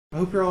I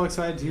hope you're all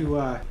excited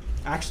to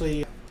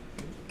actually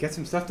get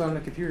some stuff done on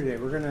the computer today.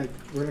 We're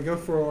gonna go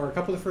for a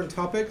couple different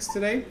topics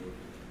today.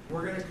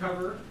 We're gonna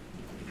cover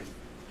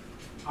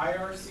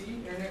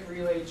IRC, Internet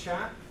Relay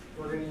Chat.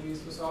 We're gonna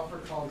use the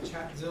software called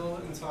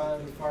ChatZilla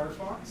inside of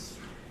Firefox,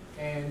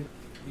 and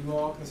you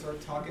all can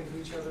start talking to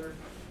each other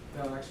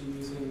without actually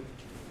using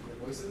your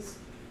voices.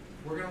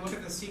 We're gonna look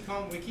at the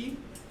CCOM Wiki.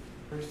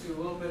 We're just do a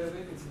little bit of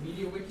it. It's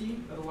MediaWiki,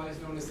 otherwise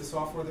known as the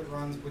software that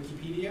runs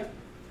Wikipedia.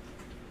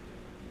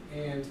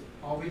 And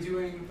I'll be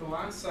doing the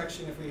last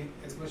section, if we,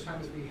 as much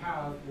time as we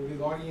have, we'll be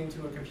logging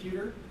into a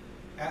computer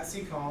at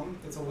CCOM.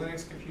 It's a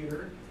Linux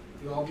computer.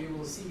 You'll all be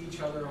able to see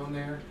each other on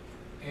there.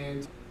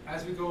 And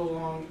as we go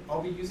along,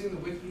 I'll be using the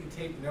wiki to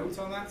take notes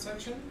on that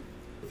section.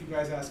 If you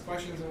guys ask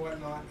questions and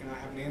whatnot, and I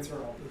have an answer,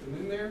 I'll put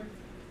them in there.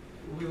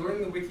 We'll be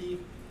learning the wiki,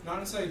 not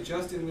necessarily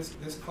just in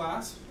this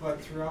class, but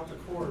throughout the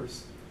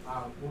course.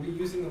 We'll be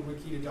using the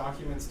wiki to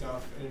document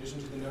stuff in addition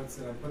to the notes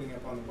that I'm putting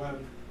up on the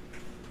web.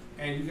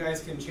 And you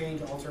guys can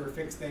change, alter,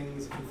 fix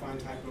things if you find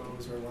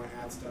typos or want to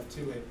add stuff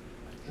to it.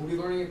 We'll be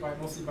learning it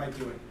mostly by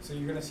doing. So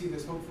you're going to see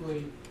this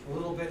hopefully a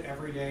little bit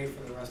every day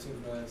for the rest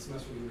of the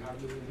semester you have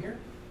doing here.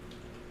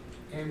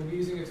 And we'll be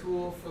using a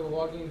tool for the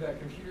logging into that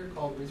computer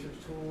called Research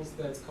Tools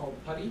that's called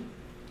Putty,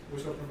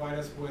 which will provide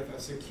us with a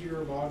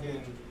secure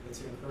login that's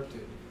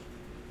encrypted.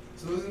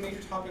 So those are the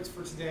major topics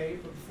for today.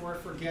 But before I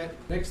forget,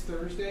 next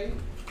Thursday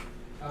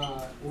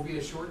will be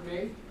a short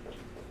day.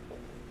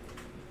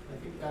 I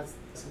think that's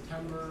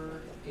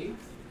September 8th,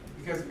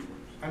 because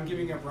I'm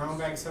giving a brown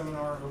bag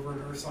seminar over in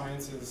Earth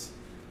Sciences,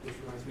 which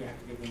reminds me I have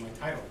to give them my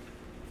title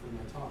for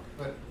my talk.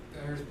 But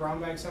there's brown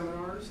bag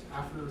seminars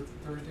after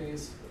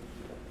Thursdays,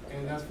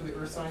 and that's for the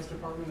Earth Science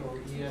Department, or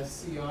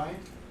ESCI.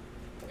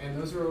 And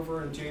those are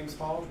over in James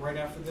Hall right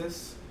after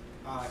this.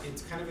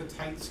 It's kind of a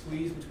tight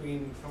squeeze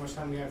between how much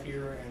time we have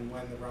here and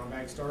when the brown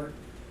bags start.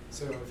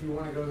 So if you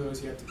want to go to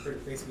those, you have to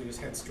basically just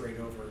head straight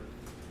over.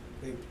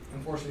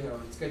 Unfortunately, our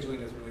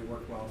scheduling doesn't really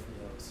work well for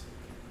those.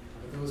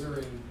 But those are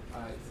in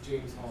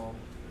James Hall.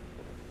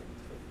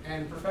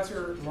 And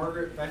Professor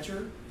Margaret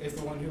Betcher is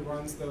the one who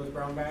runs those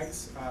brown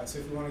bags. So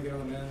if you want to get on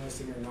the mailing list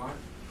and you're not,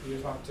 you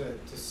can talk to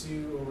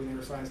Sue over in the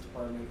Earth Science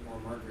Department or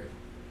Margaret,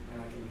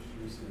 and I can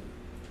introduce you.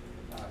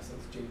 So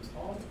it's James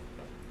Hall.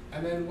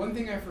 And then one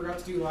thing I forgot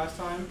to do last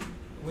time,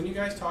 when you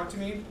guys talk to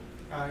me,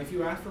 if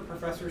you ask for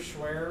Professor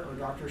Schwer or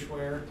Dr.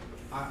 Schwer,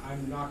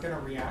 I'm not going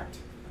to react.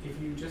 If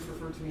you just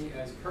refer to me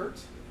as Kurt,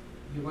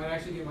 you might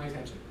actually get my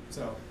attention.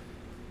 So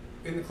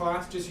in the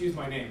class, just use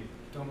my name.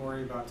 Don't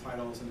worry about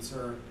titles and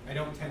sir. I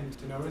don't tend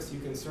to notice. You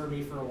can sir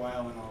me for a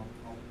while and I'll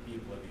be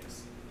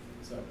oblivious.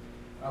 So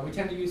we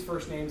tend to use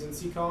first names in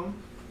CCOM,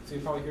 so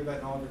you probably hear that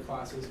in all of your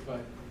classes,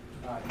 but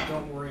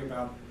don't worry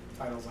about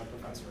titles like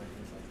professor and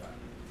things like that.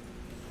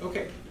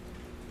 Okay.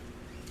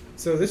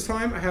 So this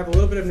time I have a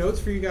little bit of notes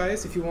for you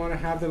guys if you want to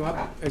have them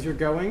up as you're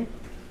going.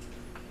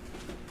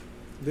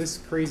 This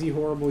crazy,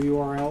 horrible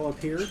URL up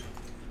here,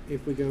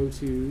 if we go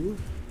to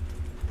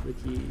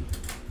Wiki,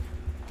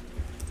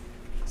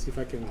 see if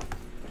I can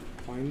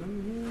find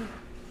them here.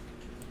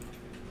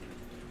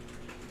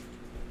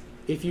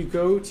 If you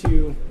go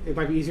to, it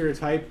might be easier to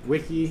type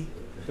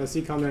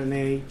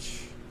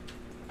wiki.ccom.nh,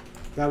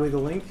 that'll be the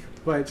link,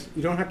 but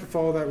you don't have to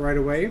follow that right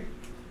away.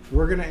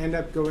 We're going to end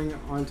up going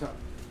on to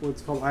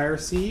what's called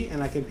IRC,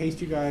 and I can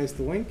paste you guys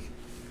the link.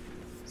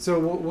 So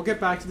we'll get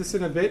back to this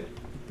in a bit.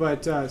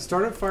 But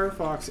start up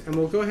Firefox, and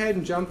we'll go ahead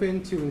and jump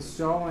into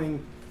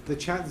installing the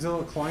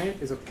ChatZilla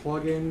client as a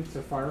plugin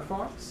to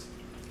Firefox.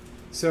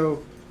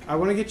 So I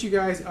want to get you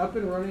guys up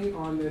and running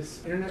on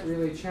this Internet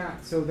Relay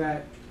Chat so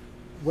that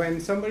when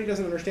somebody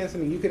doesn't understand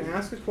something, you can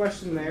ask a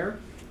question there.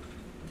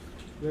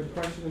 We have a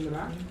question in the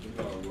back?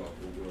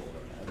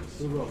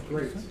 We will.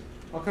 Great.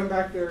 I'll come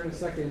back there in a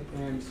second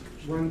and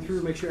run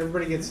through, make sure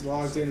everybody gets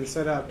logged in and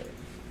set up.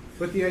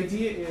 But the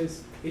idea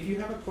is, if you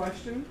have a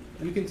question,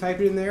 you can type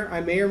it in there.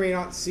 I may or may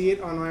not see it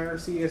on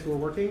IRC as we're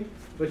working,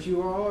 but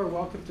you all are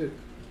welcome to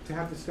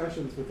have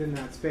discussions within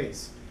that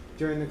space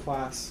during the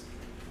class.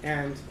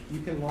 And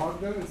you can log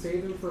them and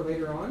save them for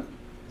later on.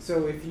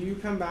 So if you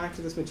come back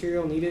to this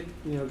material, need it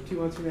 2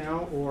 months from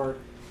now, or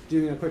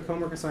doing a quick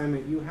homework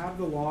assignment, you have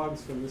the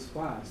logs from this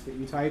class that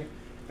you type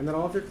and that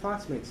all of your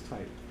classmates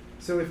type.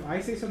 So if I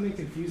say something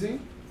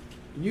confusing,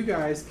 you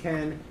guys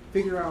can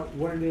figure out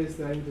what it is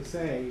that I need to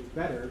say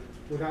better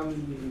without me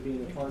even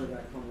being a part of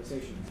that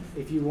conversation.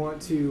 If you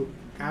want to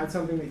add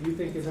something that you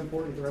think is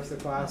important to the rest of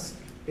the class,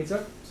 it's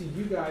up to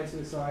you guys to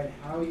decide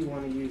how you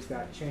want to use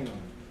that channel.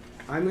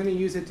 I'm going to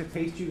use it to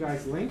paste you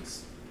guys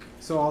links,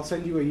 so I'll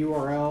send you a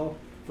URL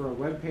for a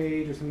web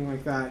page or something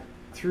like that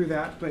through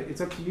that, but it's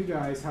up to you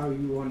guys how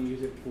you want to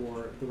use it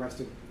for the rest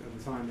of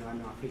the time that I'm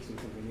not pasting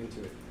something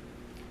into it.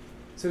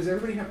 So does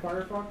everybody have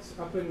Firefox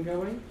up and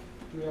going?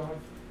 Do we all have?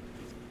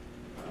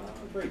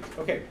 Great.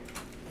 Okay.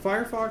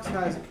 Firefox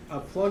has a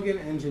plugin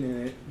engine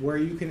in it where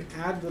you can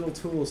add little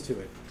tools to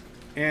it.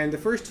 And the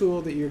first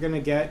tool that you're going to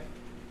get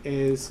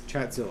is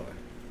ChatZilla.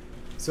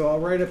 So I'll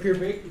write it up here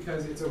big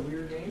because it's a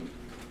weird name.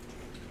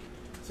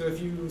 So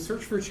if you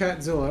search for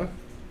ChatZilla,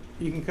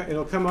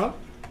 it'll come up.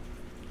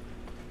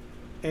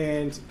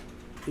 and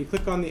you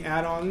click on the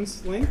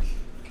add-ons link,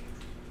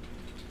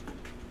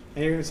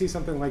 and you're going to see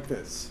something like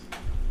this.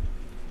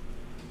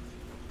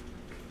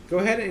 Go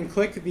ahead and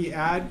click the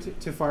Add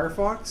to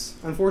Firefox.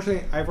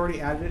 Unfortunately, I've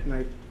already added it,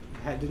 and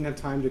I didn't have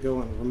time to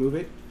go and remove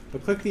it.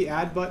 But click the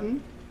Add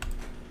button.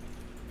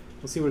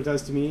 We'll see what it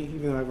does to me,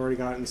 even though I've already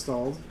got it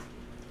installed.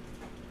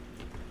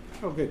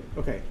 Oh, good.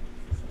 OK.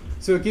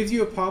 So it gives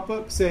you a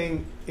pop-up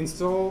saying,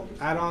 install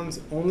add-ons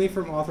only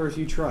from authors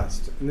you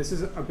trust. And this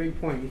is a big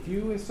point. If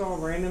you install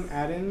random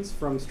add-ins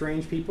from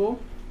strange people,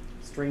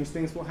 strange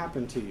things will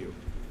happen to you.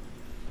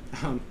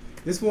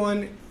 This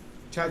one,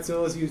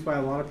 ChatZilla, is used by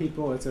a lot of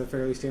people. It's a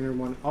fairly standard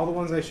one. All the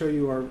ones I show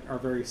you are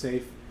very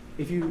safe.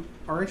 If you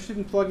are interested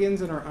in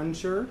plugins and are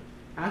unsure,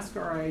 ask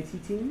our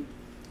IT team,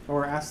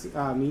 or ask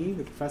me,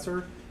 the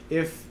professor,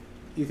 if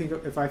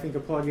I think a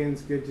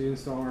plugin's good to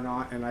install or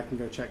not, and I can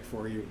go check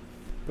for you.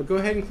 But go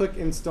ahead and click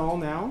Install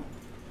Now.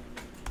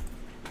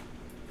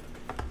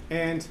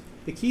 And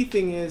the key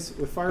thing is,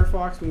 with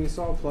Firefox, when you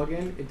install a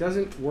plugin, it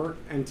doesn't work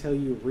until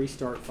you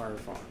restart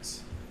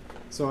Firefox.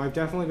 So I've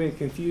definitely been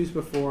confused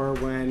before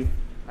when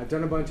I've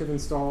done a bunch of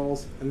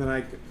installs, and then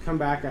I come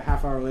back a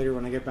half hour later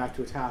when I get back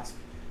to a task,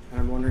 and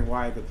I'm wondering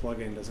why the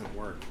plugin doesn't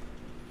work.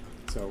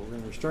 So we're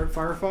going to restart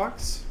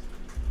Firefox.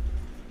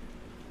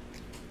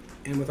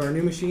 And with our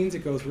new machines,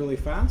 it goes really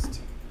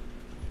fast.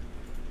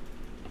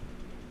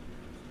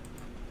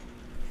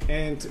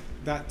 And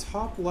that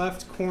top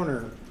left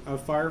corner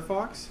of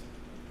Firefox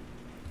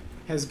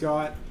has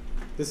got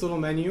this little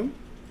menu.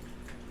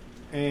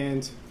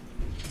 And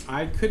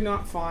I could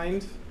not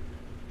find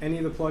any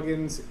of the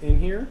plugins in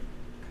here.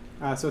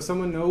 So if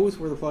someone knows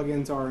where the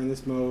plugins are in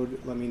this mode,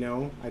 let me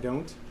know. I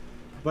don't.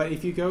 But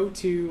if you go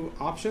to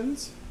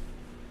Options,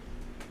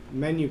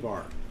 Menu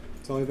Bar.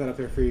 So I'll leave that up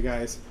there for you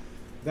guys.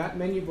 That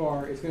menu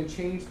bar is going to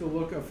change the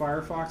look of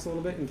Firefox a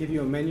little bit and give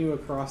you a menu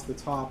across the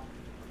top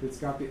that's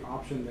got the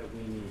option that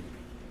we need.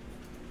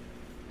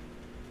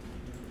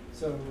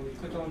 So we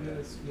click on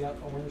this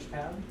orange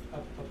tab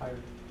up higher,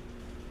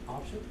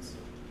 Options,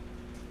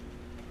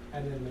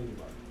 and then Menu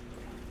Bar.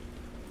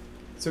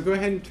 So go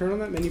ahead and turn on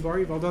that menu bar.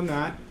 You've all done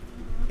that.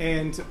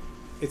 And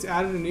it's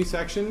added a new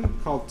section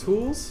called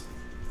Tools.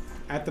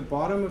 At the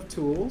bottom of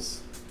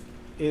Tools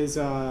is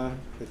the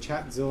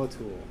ChatZilla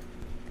tool.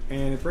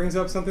 And it brings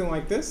up something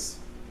like this.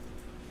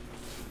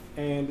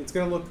 And it's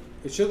going to look,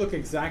 it should look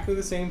exactly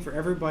the same for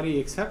everybody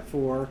except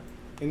for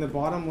in the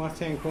bottom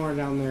left-hand corner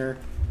down there,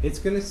 it's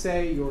going to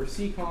say your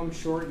CCOM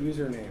short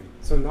username.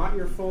 So not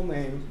your full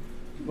name,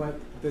 but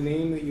the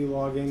name that you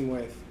log in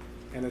with,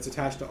 and it's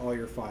attached to all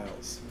your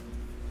files.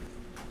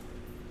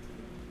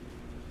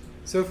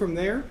 So from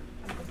there,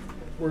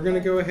 we're going to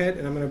go ahead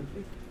and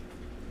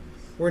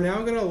we're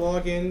now going to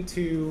log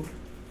into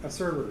a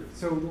server.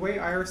 So the way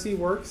IRC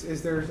works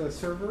is there's a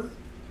server,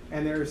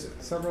 and there's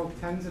several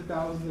tens of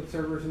thousands of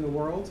servers in the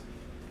world,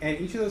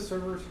 and each of those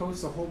servers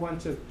hosts a whole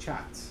bunch of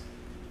chats.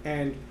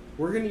 And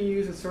we're going to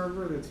use a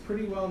server that's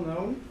pretty well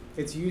known.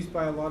 It's used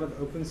by a lot of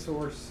open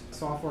source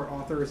software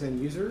authors and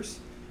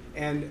users,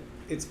 and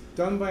it's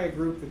done by a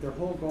group that their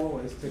whole goal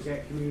is to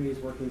get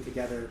communities working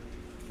together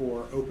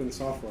for open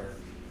software.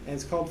 And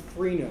it's called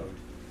Freenode.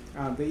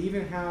 They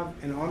even have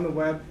an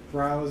on-the-web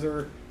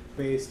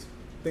browser-based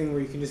thing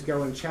where you can just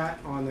go and chat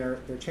on their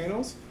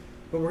channels.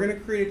 But we're going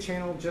to create a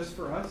channel just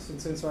for us,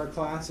 and since our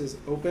class is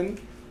open,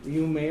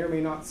 you may or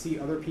may not see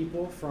other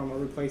people from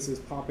other places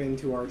pop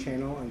into our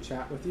channel and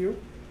chat with you.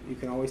 You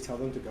can always tell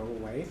them to go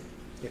away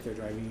if they're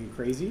driving you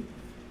crazy.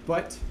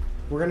 But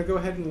we're going to go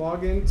ahead and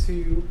log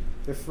into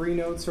the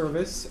Freenode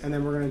service, and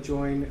then we're going to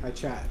join a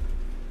chat.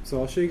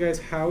 So I'll show you guys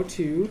how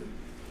to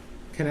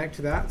connect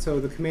to that. So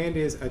the command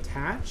is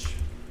attach,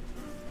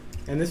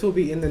 and this will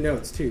be in the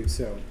notes too.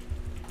 So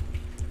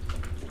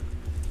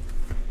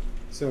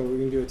we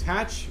can do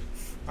attach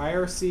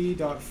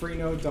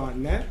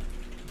irc.freenode.net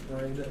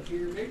right up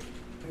here, Vic.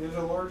 And there's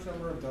a large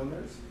number of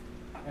donors,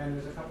 and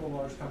there's a couple of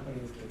large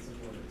companies that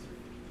support it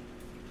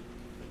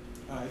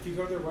too. If you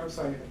go to their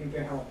website, I think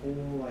they have a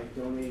whole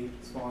donate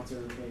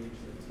sponsor page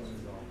that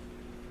explains it all.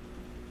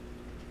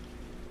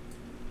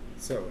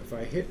 So if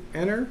I hit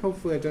enter,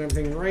 hopefully I've done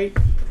everything right.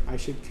 I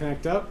should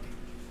connect up,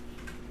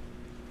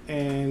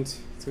 and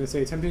it's going to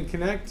say attempting to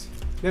connect.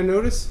 Now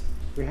notice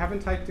we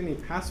haven't typed any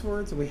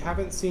passwords, and we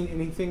haven't seen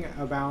anything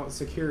about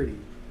security.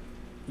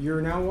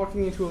 You're now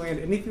walking into a land.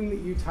 Anything that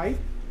you type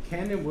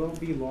can and will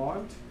be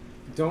logged.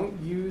 Don't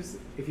use,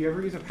 if you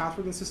ever use a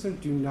password in the system,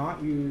 do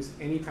not use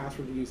any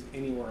password to use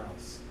anywhere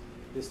else.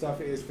 This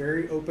stuff is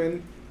very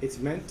open. It's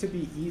meant to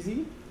be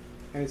easy,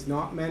 and it's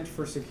not meant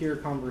for secure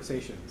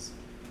conversations.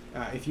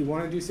 If you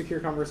want to do secure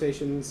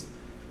conversations,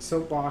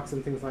 Soapbox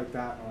and things like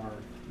that are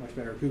much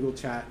better. Google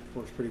Chat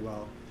works pretty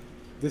well.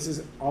 This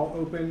is all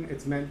open.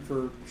 It's meant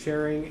for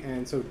sharing,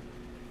 and so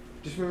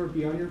just remember,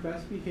 be on your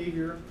best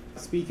behavior.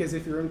 Speak as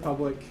if you're in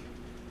public,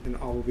 and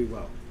all will be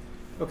well.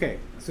 Okay,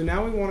 so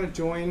now we want to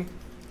join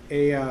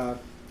a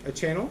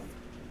channel.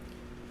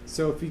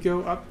 So if you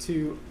go up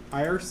to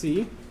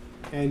IRC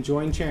and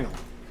join channel,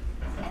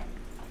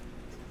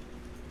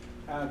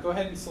 go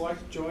ahead and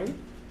select join.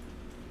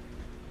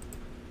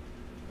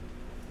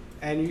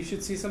 And you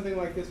should see something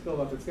like this build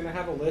up. It's going to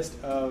have a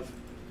list of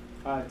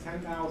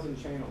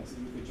 10,000 channels that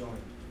you could join.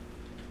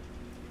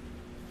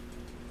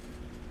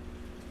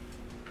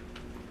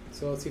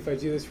 So let's see if I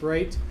do this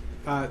right.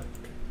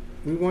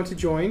 We want to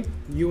join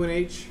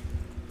UNH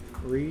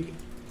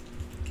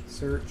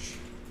Research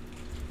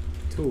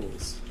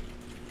Tools.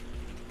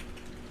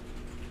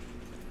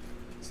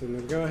 So I'm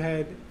going to go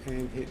ahead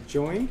and hit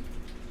join.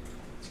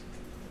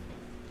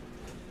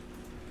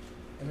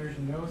 And there's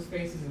no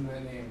spaces in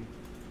that name.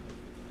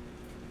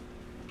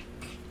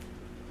 So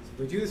if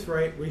we do this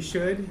right, we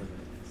should.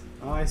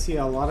 Oh, I see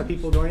a lot of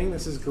people joining.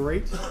 This is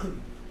great.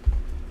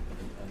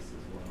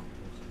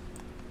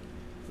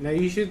 Now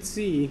you should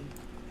see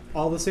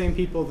all the same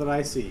people that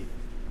I see.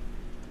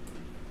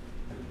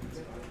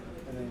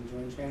 And then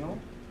join channel,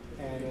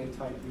 and then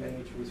type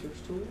UNH Research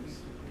Tools.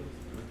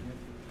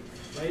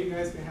 Now you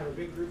guys can have a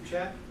big group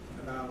chat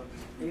about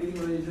anything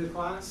related to the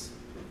class.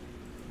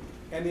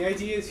 And the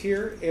idea is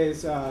here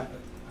is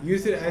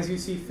use it as you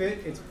see fit.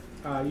 It's,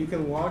 you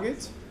can log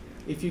it.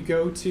 If you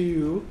go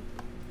to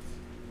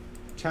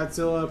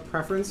ChatZilla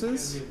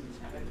Preferences,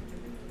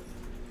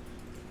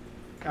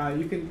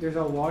 there's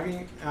a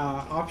logging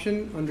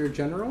option under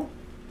General.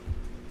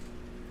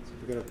 So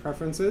if we go to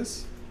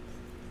Preferences,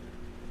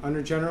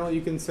 under General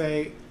you can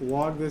say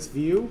log this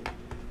view.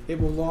 It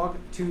will log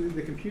to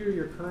the computer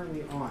you're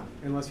currently on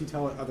unless you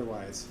tell it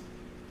otherwise.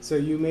 So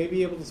you may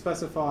be able to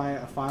specify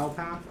a file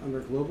path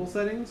under Global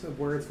Settings of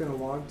where it's going to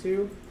log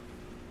to,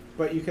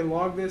 but you can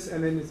log this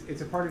and then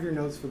it's a part of your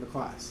notes for the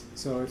class.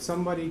 So if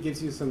somebody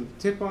gives you some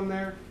tip on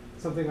there,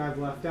 something I've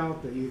left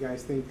out that you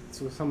guys think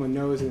so someone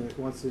knows and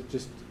wants to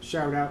just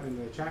shout out in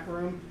the chat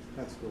room,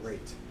 that's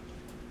great.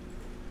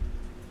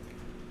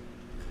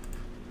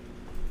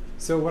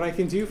 So what I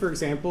can do, for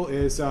example,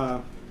 is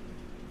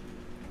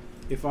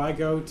if I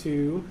go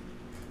to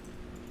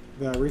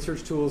the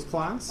Research Tools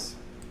class,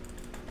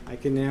 I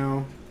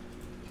can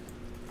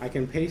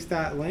paste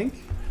that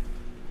link,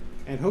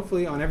 and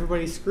hopefully on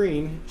everybody's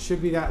screen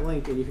should be that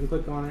link, and you can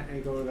click on it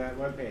and go to that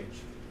web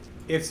page.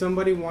 If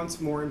somebody wants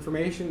more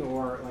information,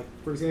 or like,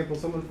 for example,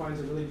 someone finds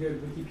a really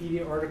good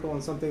Wikipedia article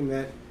on something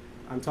that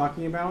I'm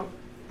talking about,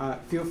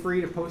 feel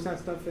free to post that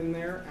stuff in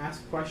there,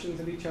 ask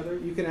questions of each other.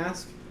 You can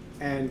ask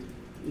and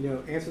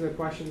answer the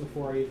question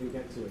before I even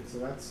get to it.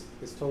 So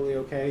it's totally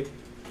okay.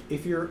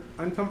 If you're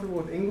uncomfortable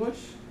with English,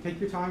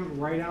 take your time,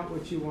 write out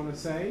what you want to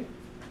say,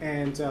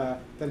 and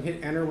then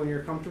hit enter when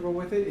you're comfortable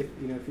with it if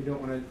you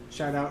don't want to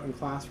shout out in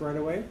class right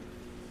away.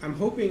 I'm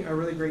hoping a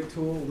really great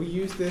tool. We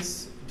used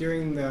this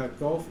during the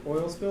Gulf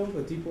oil spill,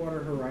 the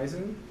Deepwater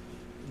Horizon.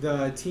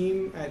 The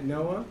team at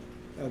NOAA,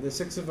 the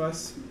 6 of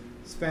us,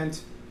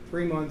 spent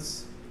 3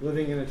 months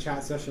living in a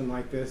chat session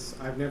like this.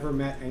 I've never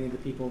met any of the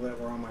people that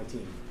were on my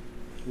team.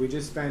 We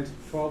just spent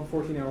 12,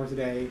 14 hours a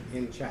day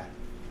in chat.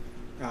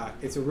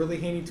 It's a really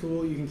handy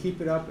tool. You can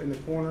keep it up in the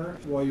corner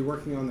while you're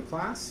working on the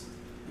class.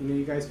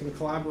 You guys can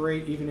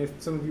collaborate, even if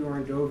some of you are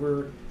in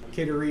Dover,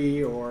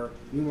 Kittery, or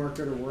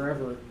Newmarket, or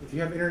wherever. If you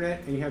have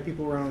internet and you have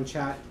people around in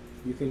chat,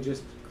 you can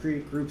just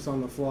create groups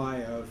on the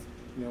fly of,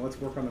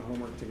 let's work on the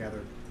homework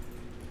together.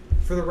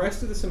 For the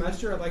rest of the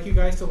semester, I'd like you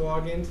guys to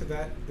log into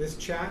this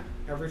chat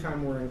every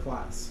time we're in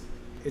class.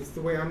 It's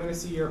the way I'm going to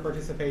see your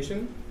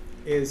participation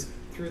is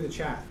through the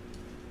chat.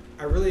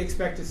 I really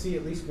expect to see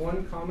at least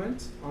one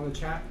comment on the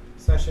chat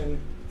session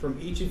from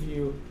each of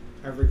you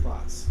every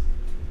class.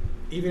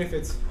 Even if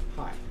it's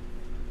hi,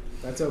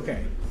 that's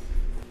okay.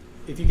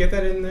 If you get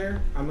that in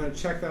there, I'm going to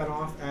check that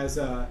off as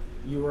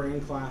you were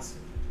in class,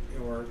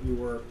 or you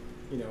were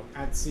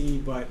at sea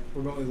but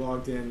remotely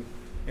logged in.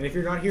 And if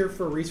you're not here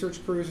for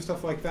research crews or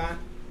stuff like that,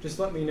 just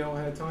let me know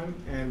ahead of time,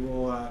 and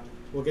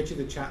we'll get you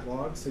the chat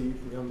log so you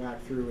can come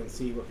back through and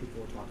see what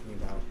people are talking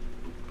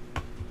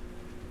about.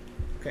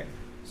 Okay.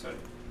 Sorry.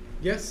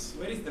 Yes?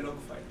 Where is the log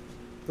file?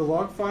 The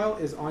log file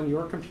is on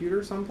your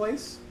computer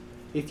someplace.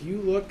 If you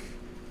look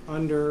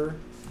under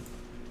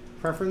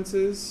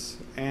Preferences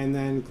and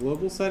then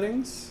Global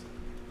Settings,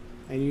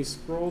 and you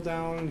scroll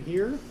down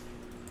here,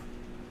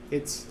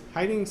 it's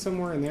hiding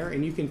somewhere in there,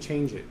 and you can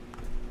change it.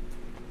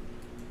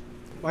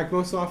 Like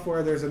most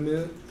software, there's a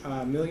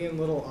million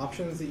little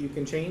options that you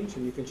can change,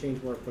 and you can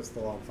change where it puts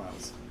the log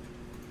files.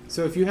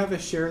 So if you have a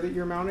share that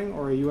you're mounting,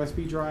 or a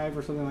USB drive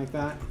or something like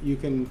that, you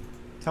can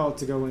tell it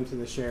to go into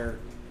the share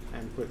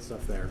and put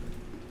stuff there.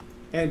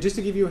 And just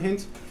to give you a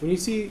hint, when you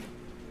see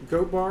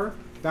Goat Bar,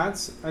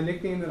 that's a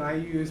nickname that I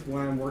use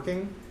when I'm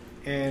working,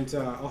 and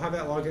I'll have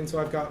that logged in, so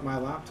I've got my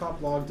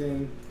laptop logged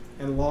in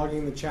and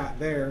logging the chat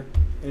there,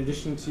 in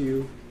addition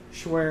to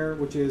Shware,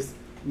 which is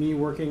me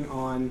working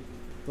on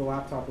the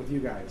laptop with you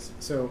guys.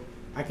 So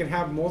I can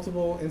have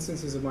multiple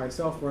instances of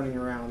myself running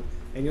around,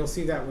 and you'll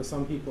see that with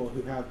some people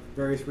who have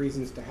various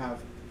reasons to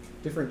have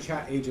different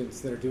chat agents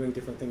that are doing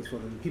different things for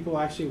them. People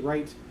actually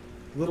write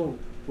little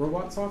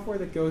robot software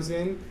that goes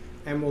in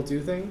and will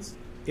do things.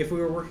 If we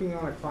were working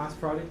on a class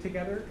project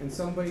together and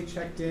somebody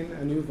checked in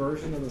a new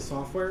version of the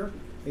software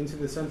into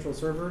the central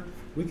server,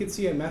 we could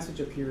see a message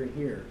appear in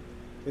here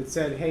that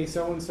said, hey,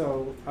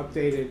 so-and-so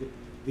updated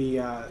the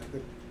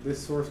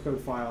this source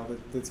code file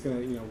that's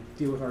going to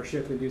deal with our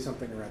ship and do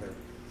something or other.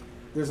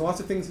 There's lots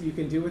of things that you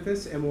can do with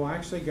this, and we'll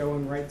actually go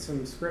and write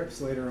some scripts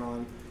later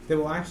on that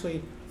will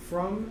actually,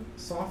 from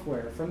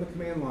software, from the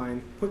command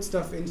line, put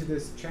stuff into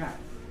this chat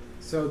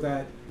so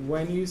that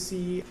when you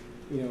see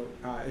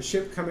a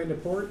ship come into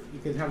port, you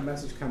can have a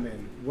message come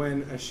in.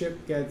 When a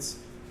ship gets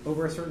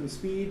over a certain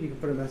speed, you can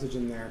put a message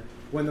in there.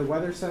 When the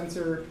weather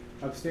sensor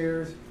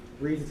upstairs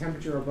reads the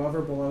temperature above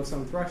or below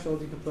some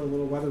threshold, you can put a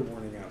little weather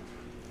warning up.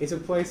 It's a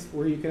place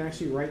where you can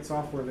actually write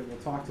software that will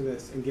talk to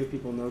this and give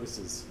people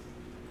notices.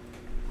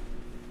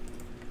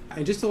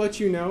 And just to let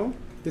you know,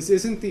 this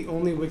isn't the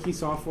only wiki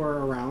software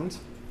around.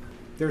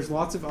 There's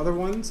lots of other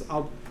ones.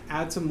 I'll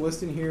add some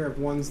lists in here of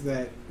ones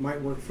that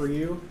might work for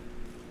you.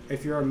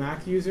 If you're a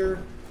Mac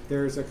user,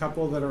 there's a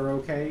couple that are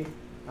okay.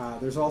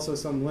 There's also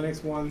some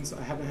Linux ones.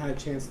 I haven't had a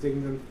chance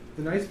digging them.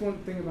 The nice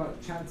thing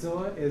about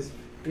ChatZilla is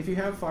if you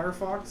have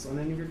Firefox on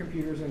any of your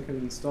computers and can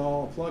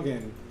install a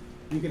plugin,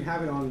 you can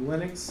have it on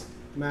Linux,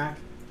 Mac,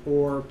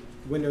 or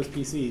Windows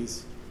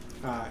PCs.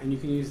 And you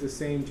can use the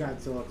same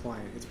ChatZilla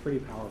client. It's pretty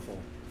powerful.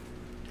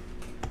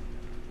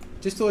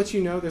 Just to let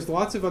you know, there's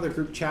lots of other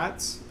group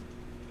chats.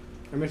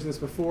 I mentioned this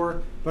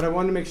before, but I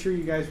wanted to make sure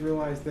you guys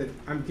realize that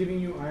I'm giving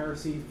you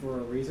IRC for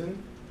a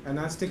reason, and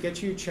that's to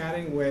get you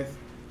chatting with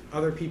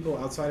other people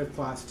outside of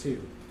class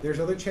 2. There's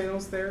other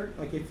channels there,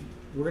 like if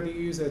we're going to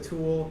use a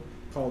tool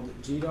called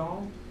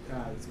GDAL,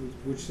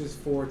 which is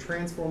for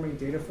transforming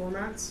data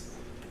formats,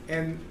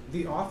 and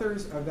the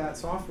authors of that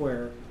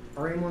software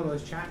are in one of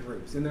those chat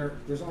groups, and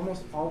there's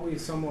almost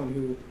always someone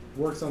who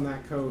works on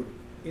that code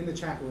in the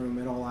chat room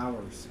at all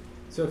hours.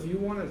 So if you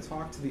want to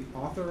talk to the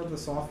author of the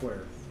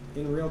software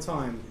in real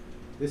time,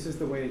 this is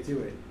the way to do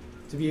it.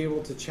 To be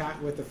able to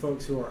chat with the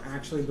folks who are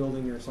actually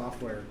building your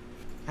software,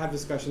 have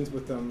discussions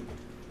with them.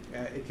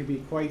 It can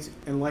be quite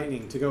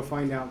enlightening to go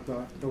find out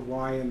the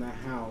why and the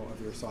how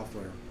of your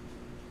software.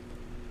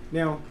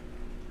 Now,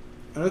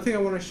 another thing I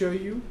want to show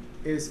you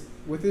is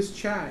with this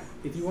chat,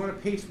 if you want to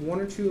paste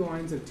 1 or 2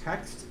 lines of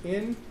text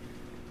in,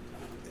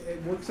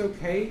 it works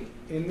okay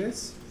in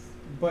this,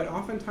 but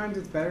oftentimes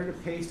it's better to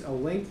paste a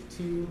link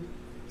to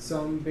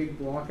some big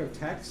block of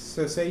text.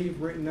 So say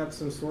you've written up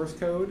some source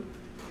code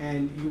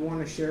and you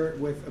want to share it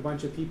with a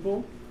bunch of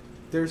people.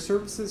 There's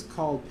services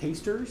called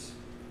pasters.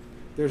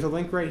 There's a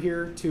link right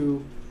here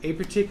to a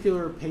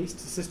particular paste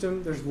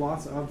system. There's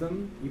lots of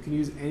them. You can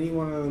use any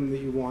one of them that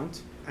you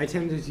want. I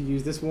tended to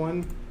use this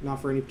one,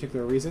 not for any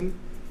particular reason.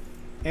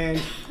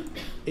 And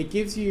it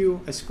gives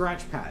you a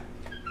scratch pad.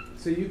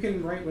 So you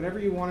can write whatever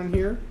you want in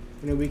here.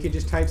 We could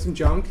just type some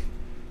junk,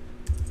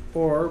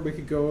 or we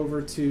could go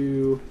over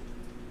to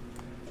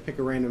pick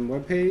a random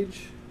web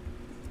page.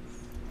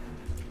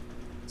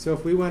 So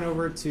if we went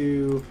over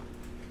to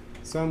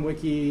some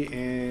wiki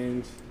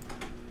and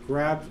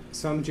grabbed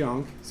some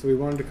junk, so we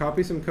wanted to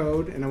copy some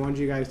code and I wanted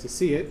you guys to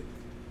see it,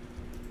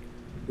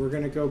 we're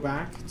going to go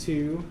back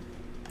to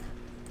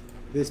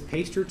this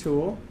paster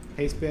tool,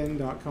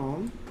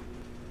 pastebin.com,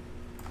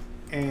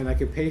 and I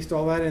can paste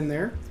all that in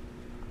there.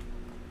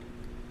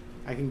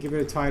 I can give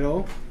it a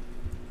title,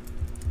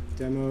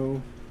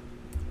 demo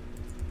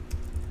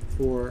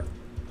for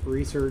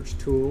research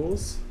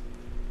tools,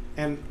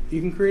 and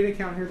you can create an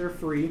account here. They're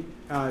free.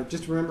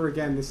 Just remember,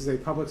 again, this is a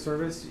public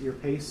service. Your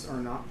pastes are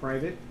not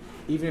private.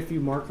 Even if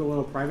you mark the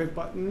little private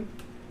button,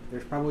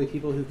 there's probably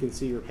people who can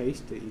see your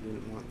paste that you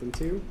didn't want them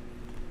to.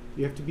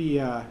 You have to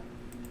be, oh,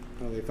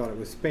 they thought it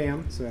was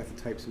spam, so I have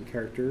to type some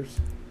characters.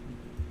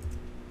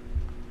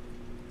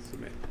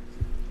 Submit.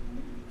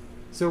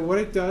 So what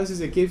it does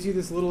is it gives you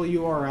this little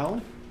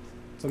URL.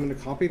 So I'm going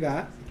to copy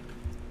that.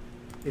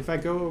 If I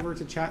go over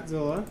to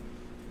ChatZilla,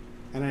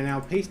 and I now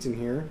paste in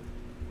here,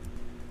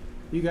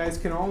 you guys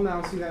can all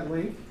now see that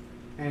link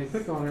and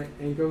click on it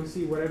and go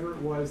see whatever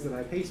it was that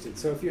I pasted.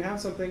 So if you have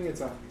something,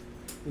 it's a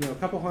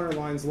couple 100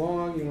 lines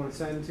long, you want to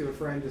send to a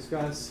friend,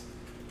 discuss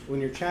when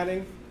you're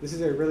chatting, this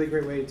is a really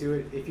great way to do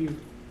it. If you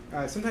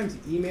sometimes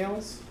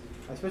emails,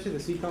 especially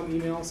the CCOM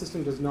email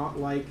system, does not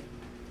like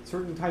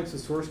certain types of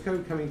source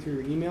code coming through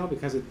your email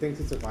because it thinks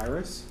it's a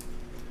virus.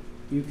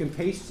 You can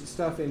paste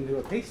stuff into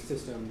a paste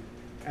system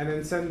and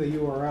then send the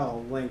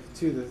URL link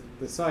to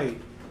the site,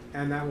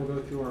 and that will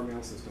go through our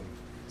mail system.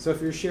 So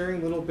if you're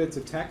sharing little bits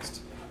of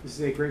text, this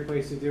is a great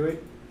place to do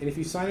it. And if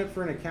you sign up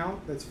for an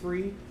account that's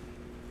free,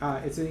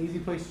 it's an easy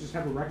place to just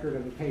have a record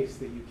of the paste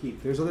that you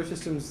keep. There's other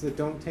systems that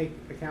don't take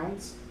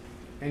accounts,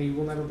 and you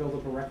will never build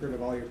up a record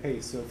of all your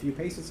paste. So if you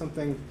pasted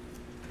something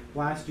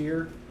last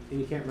year and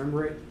you can't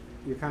remember it,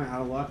 you're kind of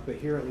out of luck, but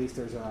here at least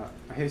there's a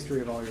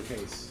history of all your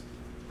pastes.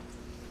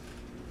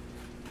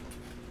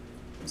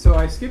 So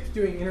I skipped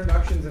doing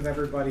introductions of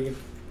everybody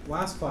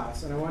last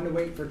class, and I wanted to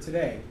wait for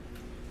today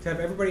to have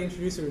everybody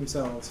introduce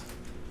themselves,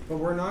 but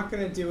we're not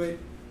going to do it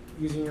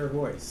using your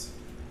voice.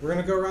 We're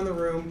going to go around the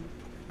room.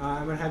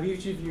 I'm going to have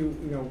each of you,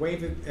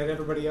 wave at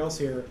everybody else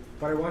here,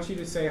 but I want you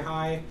to say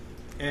hi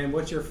and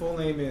what your full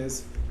name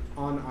is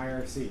on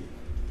IRC.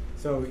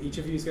 So each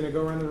of you is going to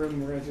go around the room,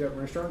 and we're going to do that. We're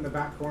going to start in the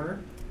back corner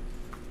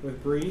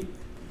with Bree.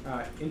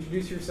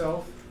 Introduce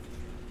yourself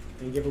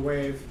and give a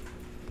wave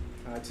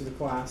to the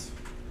class.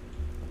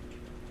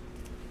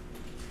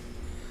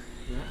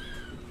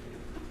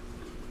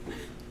 Yeah.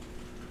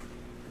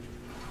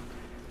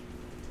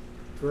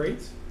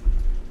 Great.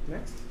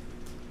 Next.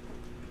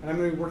 And I'm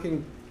going to be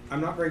working,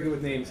 I'm not very good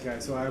with names,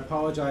 guys, so I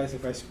apologize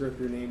if I screw up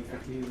your name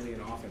repeatedly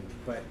and often,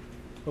 but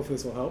hopefully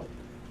this will help.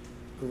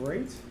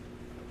 Great.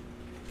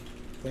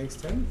 Thanks,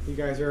 Tim. You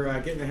guys are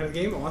getting ahead of the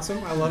game.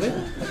 Awesome. I love it.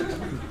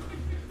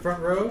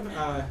 Front row. We're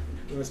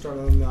going to start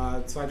on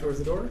the side towards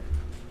the door.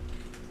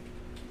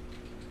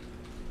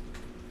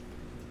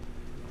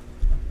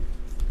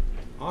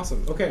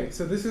 Awesome. Okay,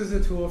 so this is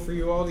a tool for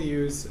you all to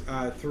use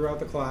throughout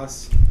the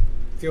class.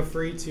 Feel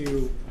free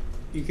to,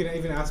 you can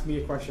even ask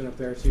me a question up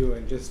there too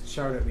and just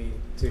shout at me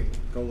to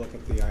go look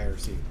at the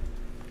IRC.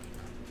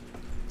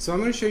 So I'm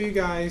going to show you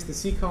guys the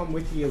CCOM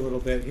Wiki a little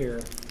bit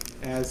here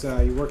as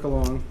you work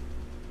along.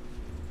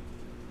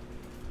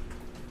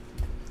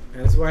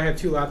 And this is why I have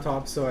two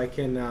laptops, so I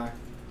can, oh,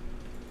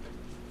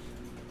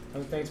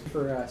 thanks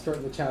for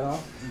starting the chat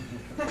off.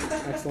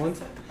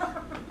 Excellent.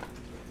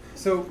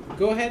 So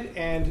go ahead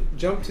and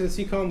jump to the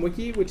CCOM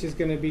Wiki, which is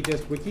going to be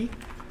just Wiki.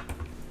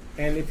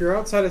 And if you're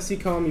outside of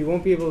CCOM, you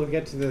won't be able to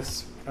get to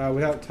this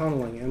without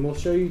tunneling. And we'll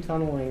show you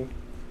tunneling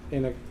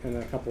in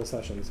a couple of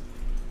sessions.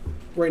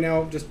 Right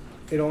now, just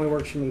it only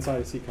works from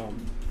inside of CCOM.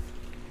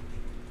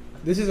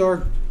 This is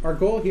our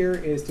goal here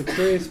is to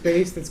create a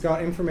space that's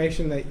got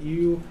information that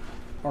you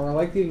are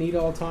likely to need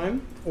all the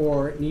time,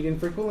 or need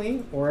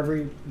infrequently, or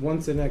every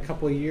once in a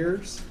couple of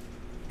years.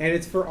 And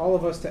it's for all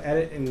of us to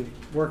edit and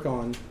work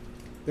on.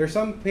 There are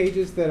some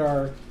pages that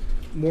are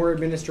more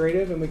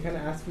administrative, and we kind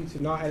of ask you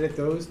to not edit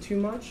those too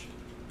much.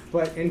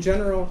 But in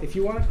general, if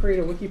you want to create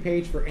a wiki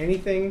page for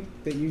anything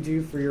that you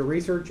do for your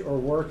research or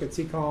work at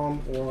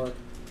CCOM, or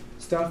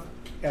stuff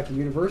at the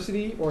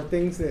university, or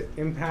things that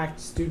impact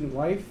student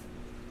life,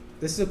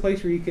 this is a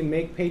place where you can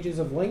make pages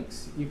of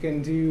links. You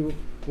can do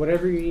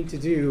whatever you need to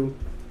do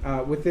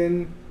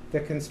within the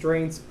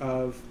constraints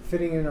of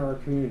fitting in our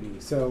community.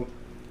 So,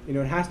 you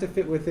know, it has to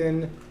fit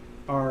within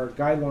our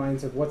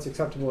guidelines of what's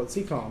acceptable at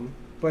CCOM,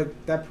 but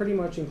that pretty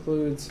much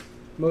includes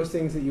most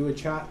things that you would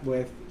chat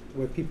with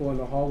people in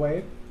the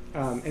hallway,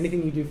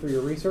 anything you do for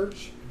your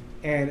research,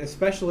 and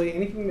especially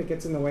anything that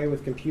gets in the way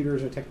with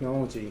computers or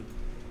technology.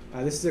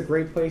 This is a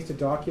great place to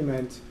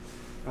document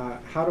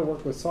how to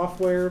work with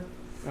software,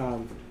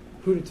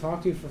 who to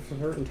talk to for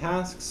certain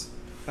tasks.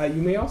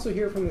 You may also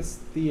hear from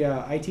the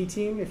IT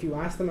team. If you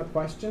ask them a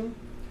question,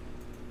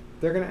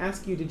 they're going to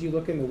ask you, did you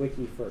look in the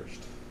wiki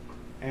first?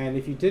 And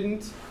if you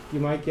didn't, you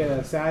might get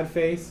a sad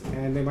face,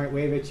 and they might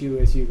wave at you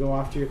as you go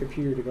off to your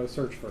computer to go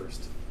search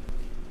first.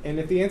 And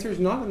if the answer is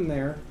not in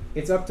there,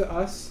 it's up to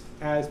us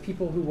as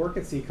people who work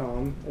at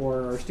CCOM,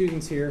 or our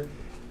students here,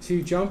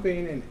 to jump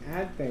in and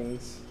add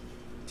things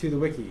to the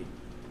wiki.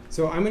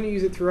 So I'm going to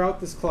use it throughout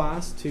this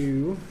class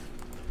to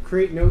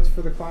create notes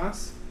for the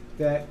class.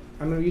 That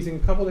I'm going to be using a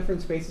couple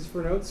different spaces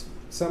for notes.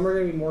 Some are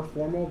going to be more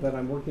formal, that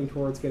I'm working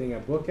towards getting a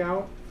book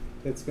out.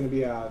 That's going to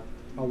be a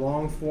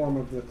long form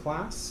of the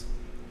class.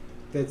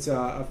 That's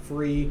a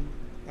free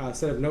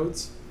set of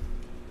notes.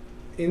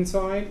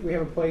 Inside, we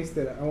have a place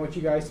that I want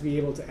you guys to be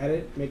able to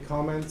edit, make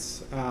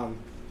comments,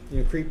 you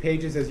know, create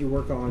pages as you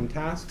work on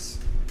tasks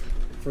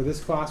for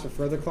this class or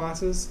for other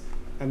classes.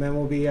 And then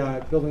we'll be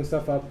building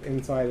stuff up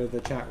inside of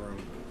the chat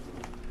room.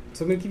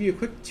 So I'm going to give you a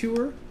quick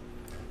tour.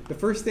 The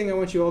first thing I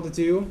want you all to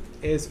do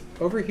is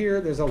over here,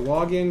 there's a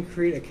login,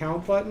 create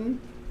account button.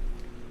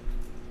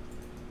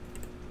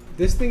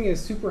 This thing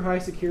is super high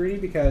security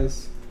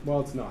because, well,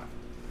 it's not.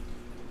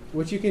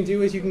 What you can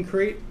do is you can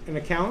create an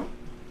account.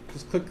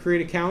 Just click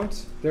create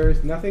account.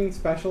 There's nothing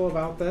special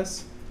about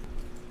this.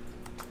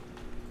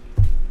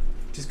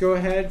 Just go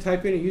ahead,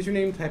 type in a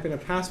username, type in a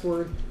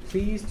password.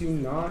 Please do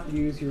not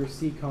use your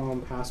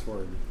CCOM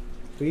password.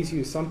 Please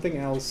use something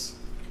else.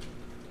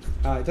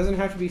 It doesn't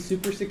have to be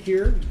super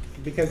secure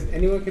because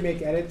anyone can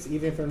make edits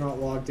even if they're not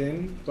logged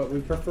in, but we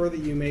prefer that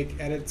you make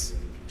edits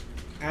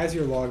as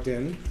you're logged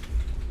in.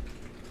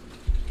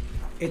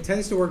 It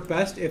tends to work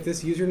best if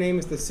this username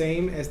is the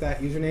same as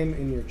that username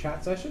in your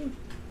chat session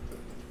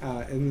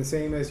and the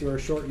same as your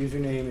short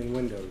username in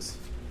Windows.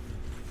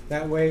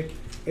 That way,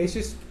 it's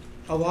just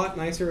a lot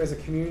nicer as a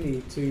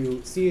community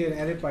to see an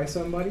edit by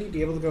somebody,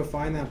 be able to go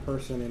find that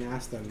person and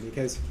ask them,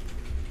 because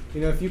you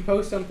know, if you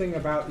post something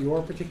about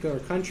your particular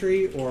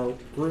country or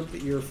group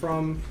that you're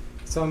from,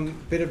 some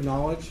bit of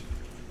knowledge,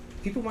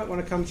 people might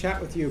want to come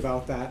chat with you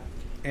about that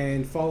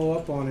and follow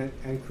up on it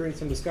and create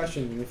some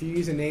discussion. And if you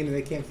use a name and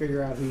they can't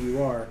figure out who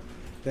you are,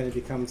 then it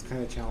becomes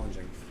kind of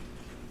challenging.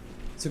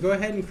 So go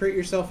ahead and create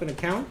yourself an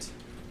account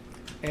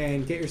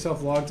and get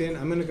yourself logged in.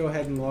 I'm going to go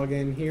ahead and log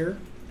in here.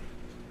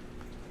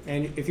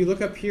 And if you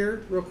look up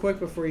here real quick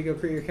before you go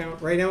create your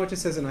account, right now it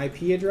just says an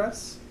IP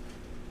address.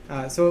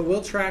 So it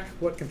will track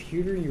what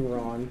computer you were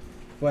on,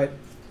 but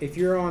if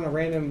you're on a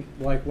random,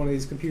 like one of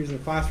these computers in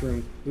the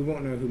classroom, we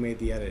won't know who made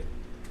the edit.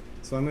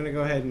 So I'm going to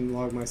go ahead and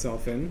log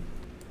myself in.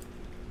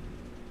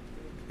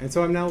 And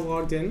so I'm now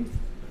logged in.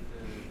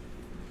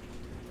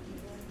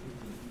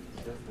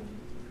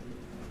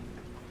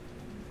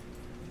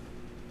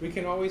 We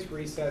can always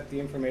reset the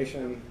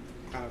information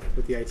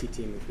with the IT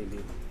team if we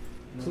need.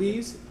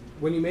 Please,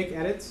 when you make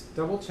edits,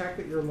 double check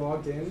that you're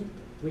logged in.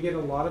 We get a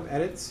lot of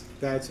edits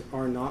that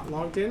are not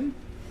logged in,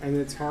 and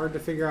it's hard to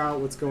figure out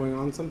what's going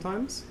on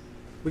sometimes.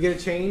 We get a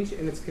change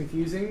and it's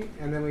confusing,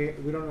 and then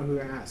we don't know who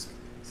to ask.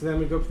 So then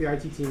we go to the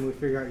IT team and we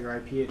figure out your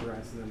IP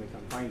address, and then they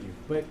come find you.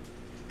 But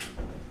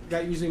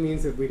that usually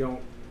means that we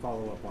don't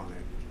follow up on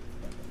it.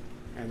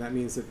 And that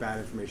means that bad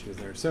information is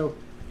there. So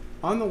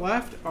on the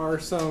left are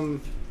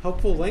some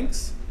helpful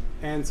links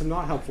and some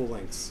not helpful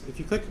links. If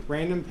you click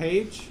random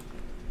page,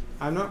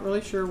 I'm not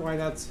really sure why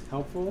that's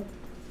helpful.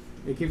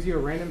 It gives you a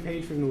random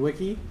page from the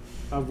wiki,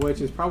 of which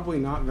is probably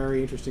not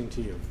very interesting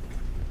to you.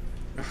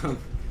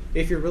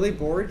 If you're really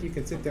bored, you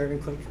can sit there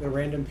and click the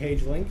random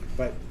page link,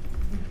 but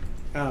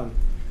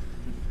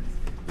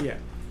yeah.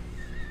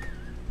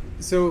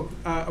 So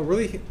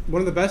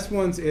one of the best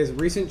ones is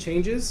recent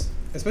changes,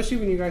 especially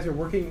when you guys are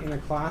working in a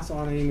class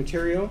on any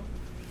material.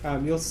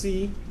 You'll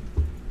see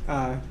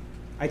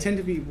I tend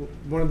to be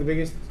one of the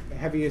biggest,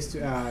 heaviest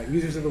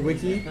users of the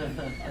wiki,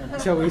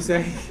 shall we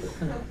say.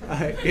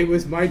 It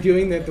was my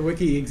doing that the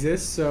wiki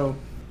exists, so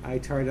I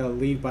try to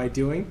lead by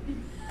doing.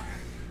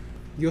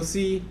 You'll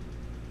see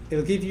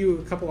it'll give you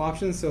a couple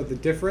options. So the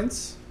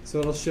difference, so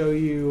it'll show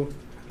you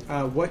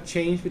what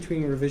changed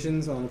between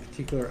revisions on a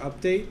particular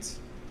update.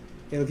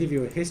 It'll give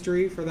you a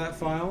history for that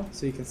file,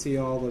 so you can see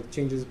all the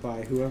changes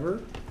by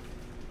whoever.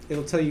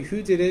 It'll tell you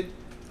who did it.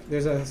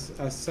 There's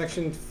a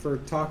section for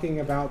talking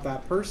about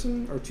that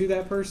person or to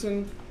that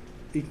person.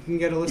 You can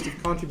get a list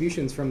of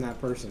contributions from that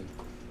person.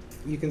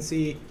 You can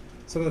see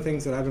some of the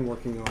things that I've been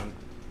working on,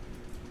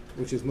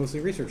 which is mostly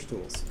research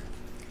tools.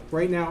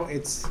 Right now,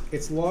 it's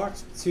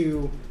locked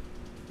to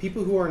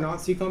people who are not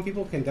CCOM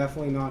people can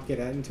definitely not get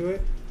into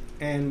it.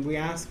 And we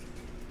ask,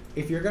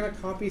 if you're going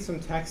to copy some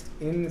text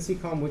in the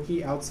CCOM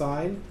wiki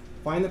outside,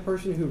 find the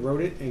person who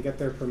wrote it and get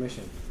their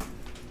permission.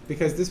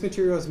 Because this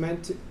material is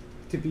meant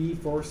to be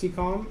for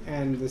CCOM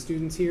and the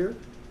students here.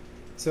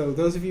 So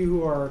those of you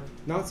who are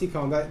not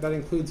CCOM, that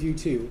includes you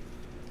too.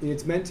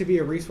 It's meant to be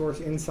a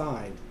resource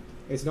inside.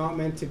 It's not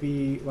meant to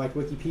be like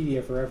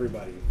Wikipedia for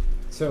everybody.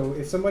 So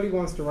if somebody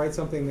wants to write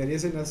something that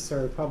isn't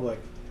necessarily public,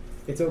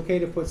 it's okay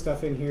to put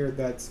stuff in here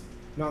that's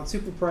not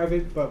super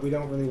private, but we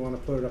don't really want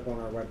to put it up on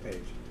our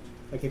webpage.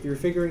 Like if you're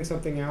figuring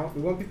something out,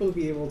 we want people to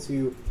be able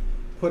to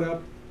put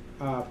up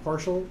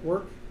partial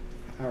work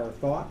or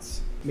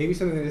thoughts, maybe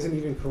something that isn't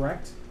even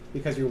correct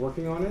because you're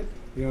working on it.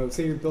 You know,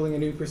 say you're building a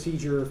new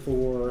procedure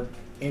for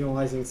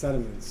analyzing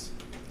sediments,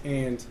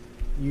 and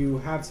you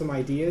have some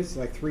ideas,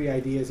 like 3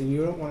 ideas, and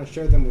you don't want to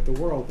share them with the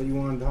world, but you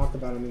want to talk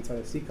about them inside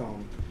of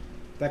CCOM.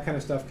 That kind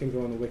of stuff can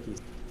go in the wiki.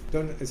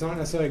 It's not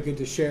necessarily good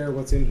to share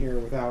what's in here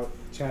without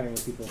chatting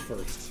with people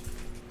first.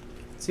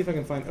 Let's see if I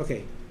can find,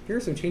 okay, here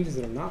are some changes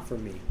that are not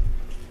from me.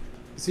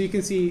 So you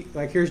can see,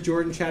 like here's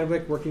Jordan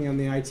Chadwick working on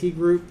the IT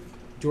group.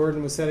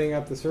 Jordan was setting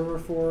up the server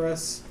for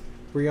us.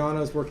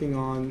 Brianna's working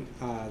on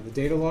the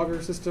data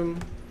logger system.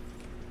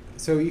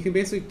 So you can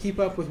basically keep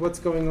up with what's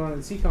going on in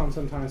CCOM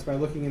sometimes by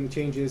looking in the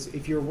changes.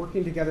 If you're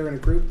working together in a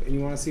group and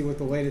you want to see what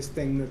the latest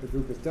thing that the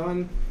group has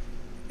done,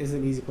 is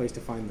an easy place to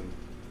find them.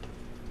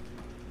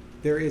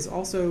 There is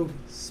also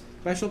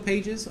special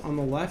pages on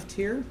the left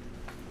here,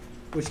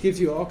 which gives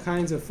you all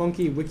kinds of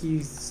funky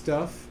wiki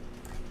stuff.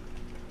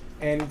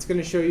 And it's going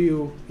to show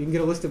you, you can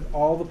get a list of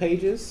all the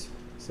pages.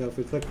 So if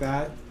we click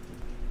that,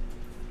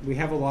 we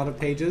have a lot of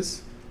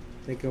pages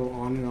that go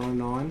on and on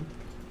and on.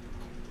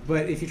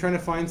 But if you're trying to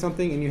find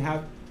something and you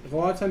have, a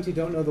lot of times you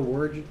don't know the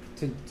word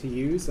to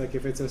use, like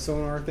if it's a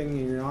sonar thing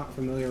and you're not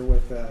familiar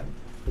with the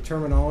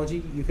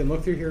terminology, you can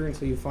look through here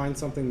until you find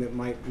something that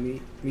might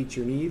meet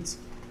your needs.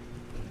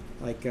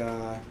 Like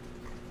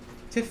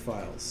TIFF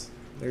files.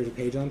 There's a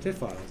page on TIFF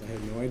files. I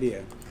have no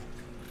idea.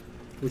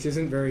 Which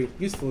isn't very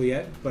useful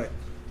yet, but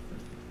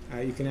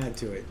you can add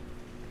to it.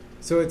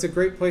 So it's a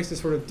great place to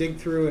sort of dig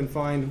through and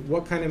find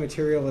what kind of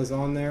material is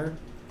on there.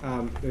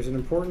 There's an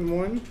important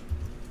one.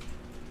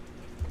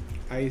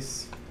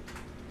 Ice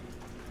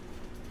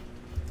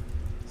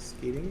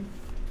skating.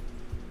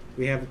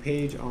 We have a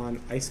page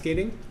on ice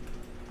skating.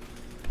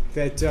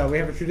 That we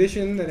have a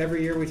tradition that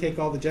every year we take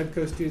all the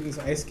JEBCO students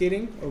ice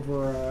skating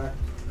over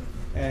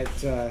at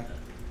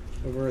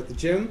the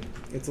gym.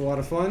 It's a lot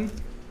of fun.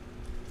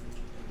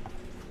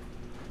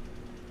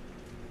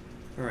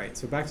 All right,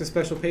 so back to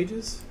special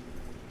pages.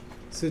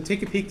 So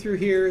take a peek through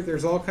here.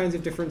 There's all kinds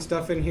of different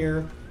stuff in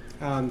here.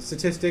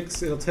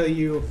 Statistics, it'll tell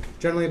you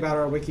generally about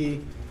our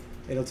wiki.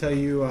 It'll tell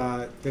you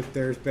that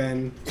there's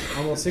been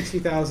almost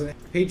 60,000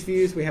 page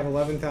views. We have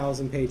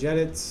 11,000 page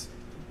edits.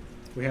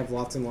 We have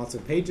lots and lots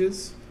of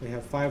pages. We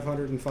have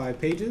 505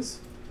 pages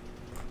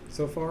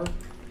so far.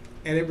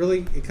 And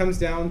it comes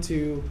down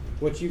to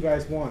what you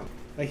guys want.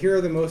 Like here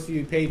are the most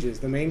viewed pages.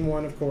 The main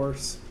one, of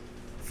course,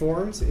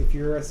 forms. If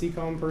you're a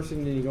CCOM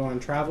person and you go on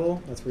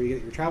travel, that's where you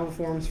get your travel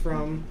forms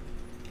from.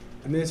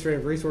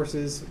 Administrative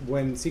resources,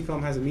 when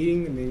CCOM has a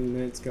meeting, the meeting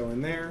minutes go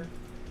in there.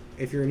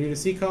 If you're new to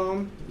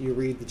CCOM, you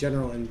read the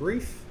general and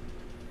brief.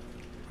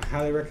 I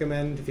highly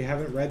recommend, if you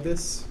haven't read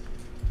this,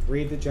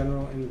 read the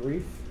general and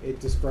brief. It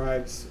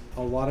describes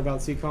a lot about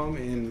CCOM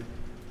in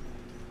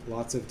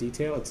lots of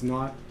detail. It's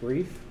not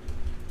brief,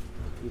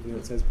 even though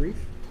it says brief.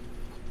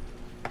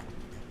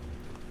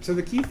 So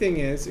the key thing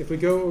is, if we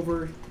go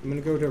over, I'm going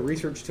to go to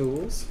Research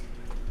Tools,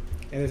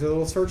 and there's a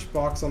little search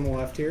box on the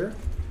left here.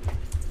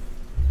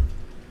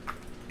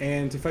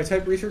 And if I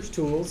type Research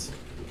Tools,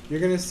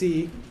 you're going to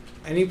see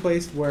any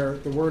place where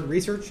the word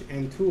research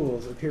and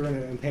tools appear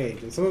in a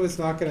page. And some of it's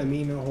not going to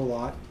mean a whole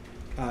lot.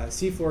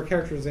 Seafloor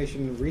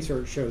characterization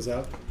research shows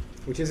up,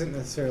 which isn't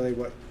necessarily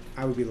what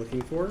I would be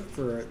looking for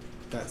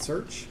that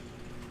search.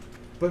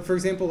 But for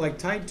example, like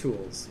Tide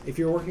tools, if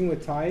you're working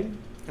with Tide,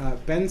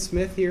 Ben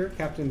Smith here,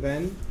 Captain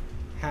Ben,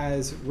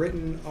 has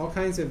written all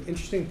kinds of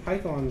interesting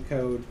Python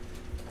code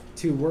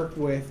to work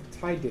with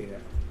Tide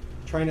data,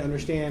 trying to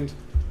understand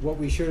what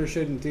we should or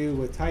shouldn't do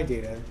with Tide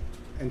data,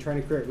 and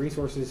trying to create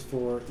resources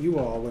for you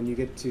all when you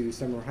get to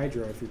Summer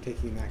Hydro if you're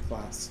taking that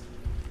class.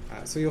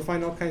 So you'll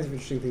find all kinds of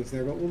interesting things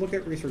there, but we'll look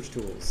at research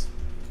tools.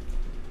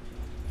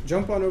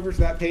 Jump on over to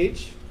that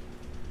page,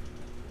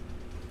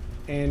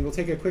 and we'll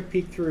take a quick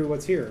peek through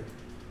what's here.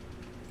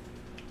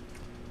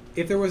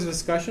 If there was a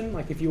discussion,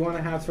 like if you want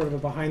to have sort of a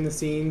behind the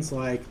scenes,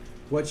 like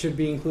what should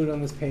be included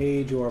on this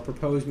page or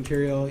proposed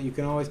material, you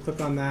can always click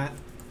on that,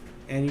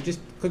 and you just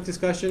click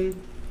discussion.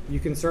 You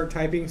can start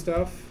typing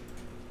stuff.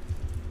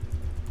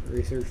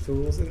 Research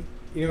tools, and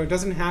it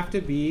doesn't have to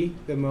be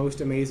the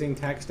most amazing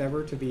text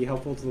ever to be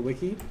helpful to the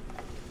wiki.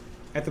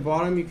 At the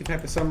bottom, you can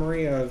type a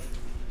summary of,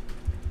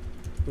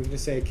 we can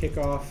just say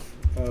kickoff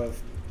of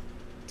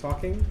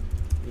talking.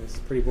 It's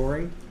pretty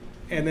boring.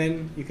 And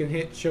then you can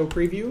hit show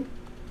preview.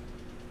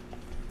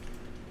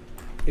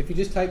 If you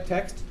just type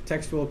text,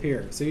 text will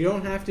appear. So you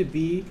don't have to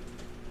be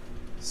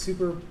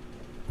super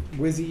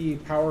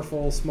whizzy,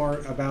 powerful,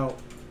 smart about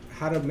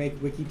how to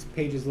make wiki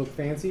pages look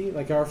fancy.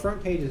 Like our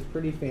front page is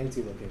pretty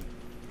fancy looking.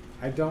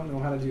 I don't know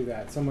how to do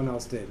that. Someone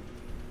else did.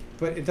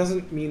 But it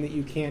doesn't mean that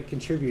you can't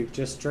contribute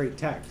just straight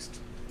text.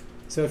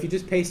 So if you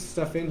just paste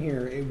stuff in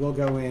here, it will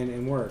go in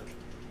and work.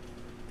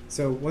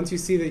 So once you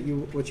see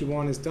that what you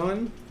want is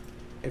done,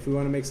 if we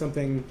want to make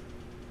something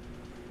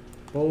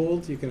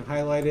bold, you can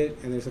highlight it,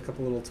 and there's a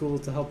couple little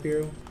tools to help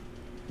you.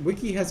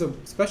 Wiki has a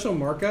special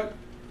markup,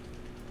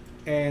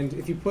 and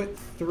if you put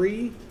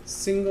 3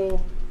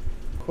 single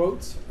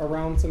quotes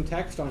around some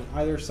text on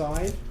either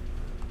side,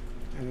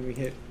 and then we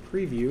hit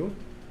preview,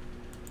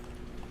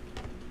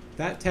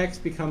 that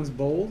text becomes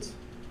bold.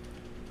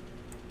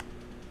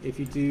 If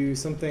you do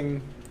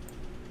something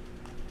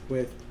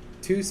with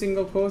 2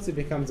 single quotes, it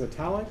becomes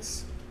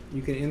italics.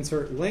 You can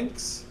insert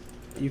links.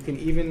 You can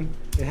even,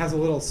 it has a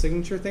little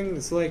signature thing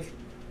that's like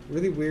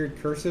really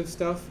weird cursive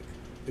stuff.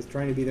 It's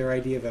trying to be their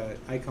idea of an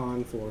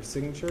icon for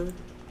signature.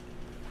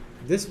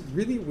 This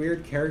really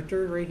weird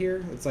character right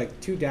here, it's like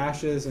 2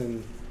 dashes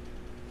and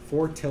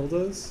 4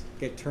 tildes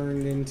get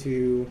turned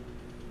into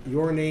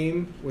your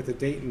name with a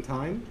date and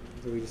time.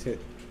 So we just hit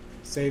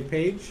save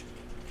page.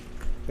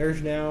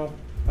 There's now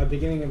a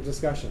beginning of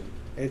discussion.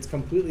 It's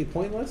completely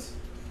pointless,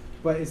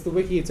 but it's the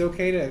wiki. It's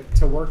okay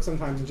to work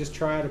sometimes and just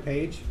try out a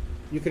page.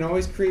 You can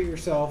always create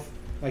yourself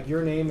like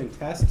your name and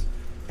test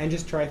and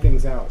just try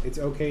things out. It's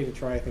okay to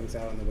try things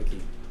out in the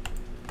wiki.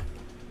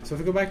 So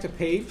if we go back to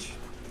page,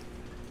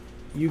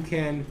 you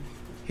can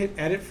hit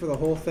edit for the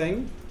whole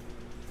thing.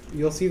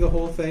 You'll see the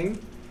whole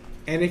thing.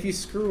 And if you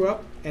screw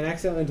up and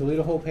accidentally delete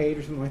a whole page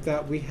or something like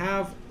that, we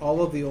have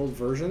all of the old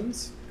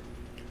versions.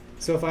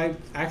 So if I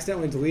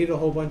accidentally deleted a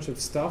whole bunch of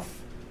stuff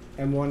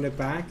and wanted it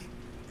back,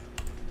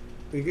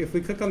 if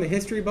we click on the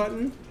history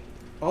button,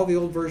 all the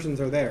old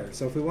versions are there.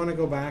 So if we want to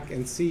go back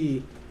and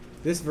see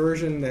this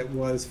version that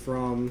was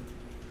from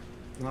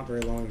not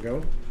very long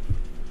ago,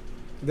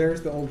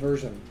 there's the old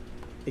version.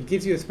 It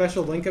gives you a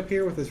special link up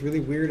here with this really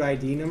weird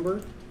ID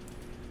number.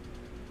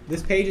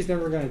 This page is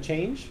never going to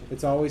change.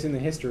 It's always in the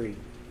history.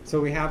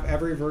 So we have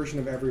every version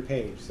of every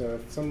page. So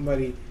if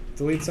somebody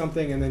deletes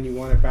something and then you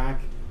want it back,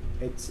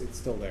 it's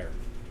still there.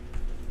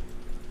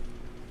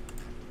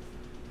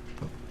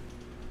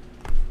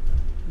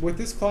 With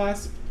this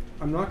class,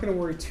 I'm not going to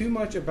worry too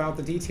much about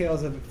the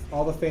details of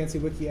all the fancy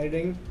wiki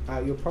editing.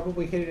 You'll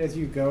probably hit it as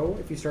you go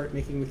if you start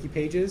making wiki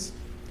pages.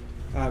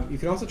 You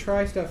can also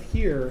try stuff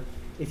here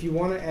if you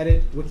want to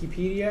edit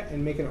Wikipedia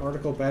and make an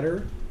article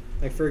better.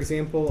 Like for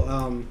example,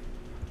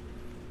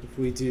 if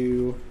we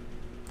do,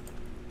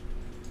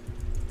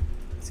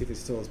 let's see if it's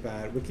still as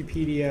bad,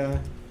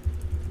 Wikipedia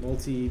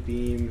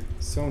multi-beam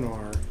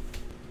sonar.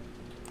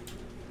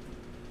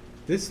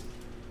 This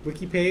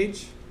wiki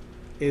page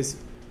is,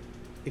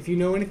 if you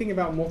know anything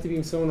about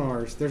multi-beam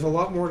sonars, there's a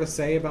lot more to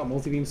say about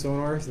multi-beam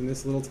sonars than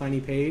this little tiny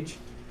page.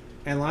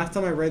 And last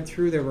time I read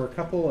through, there were a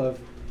couple of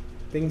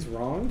things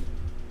wrong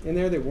in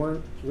there that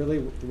weren't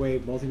really the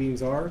way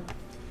multi-beams are.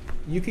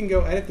 You can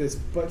go edit this,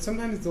 but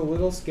sometimes it's a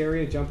little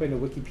scary to jump into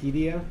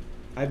Wikipedia.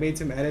 I made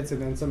some edits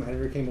and then some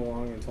editor came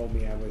along and told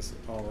me I was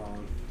all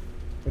wrong.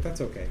 But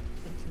that's okay.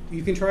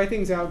 You can try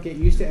things out, get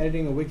used to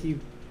editing a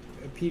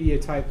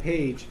Wikipedia type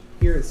page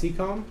here at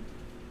CCOM.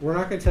 We're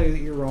not going to tell you that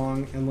you're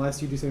wrong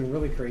unless you do something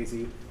really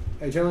crazy.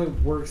 generally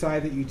we're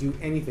excited that you do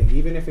anything,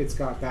 even if it's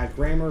got bad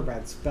grammar,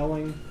 bad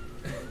spelling.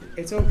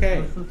 It's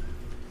okay.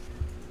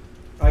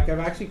 Like I've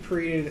actually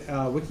created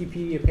a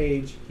Wikipedia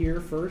page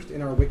here first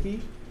in our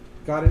wiki,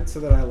 got it so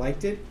that I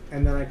liked it,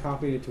 and then I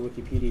copied it to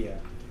Wikipedia.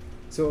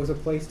 So it was a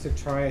place to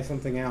try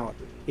something out.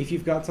 If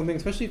you've got something,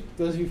 especially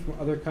those of you from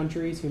other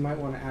countries who might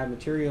want to add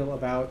material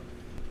about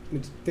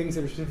things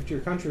that are specific to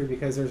your country,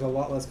 because there's a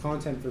lot less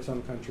content for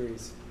some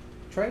countries,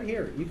 try it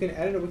here. You can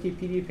edit a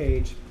Wikipedia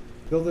page,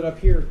 build it up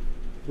here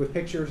with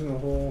pictures and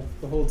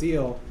the whole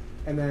deal,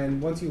 and then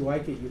once you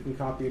like it, you can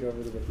copy it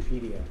over to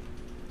Wikipedia.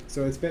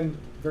 So it's been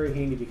very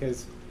handy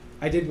because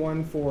I did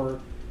one for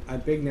a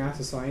big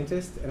NASA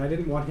scientist, and I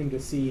didn't want him to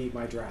see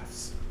my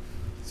drafts.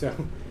 So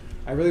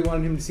I really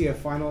wanted him to see a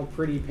final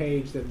pretty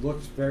page that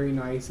looked very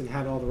nice and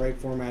had all the right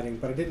formatting,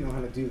 but I didn't know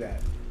how to do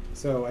that.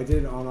 So I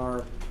did it on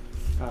our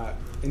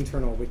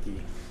internal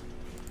wiki.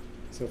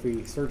 So if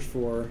we search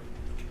for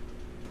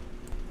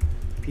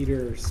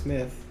Peter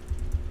Smith,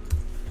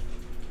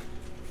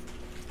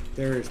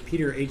 there's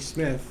Peter H.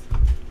 Smith.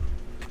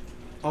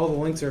 All the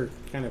links are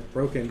kind of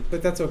broken,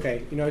 but that's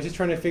okay. You know, I was just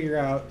trying to figure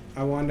out,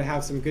 I wanted to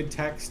have some good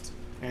text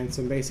and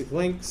some basic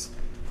links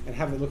and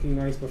have it looking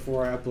nice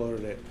before I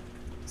uploaded it.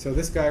 So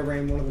this guy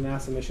ran one of the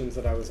NASA missions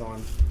that I was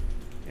on,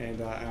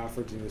 and I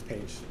offered to do his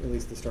page, at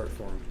least the start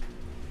for him.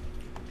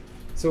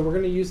 So we're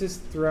going to use this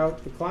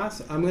throughout the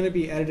class. I'm going to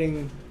be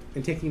editing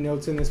and taking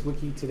notes in this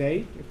wiki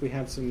today, if we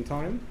have some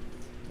time.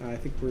 I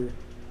think we're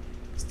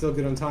still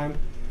good on time.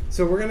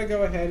 So we're going to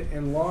go ahead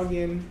and log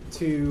in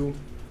to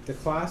the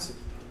class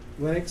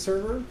Linux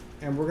server,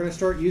 and we're going to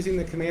start using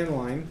the command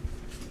line.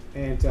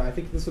 And I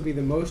think this will be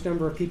the most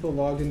number of people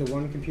logged into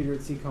one computer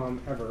at CCOM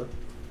ever.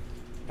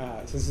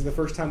 So this is the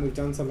first time we've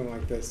done something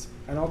like this.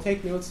 And I'll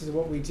take notes as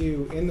what we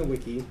do in the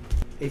wiki.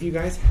 If you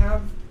guys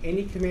have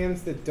any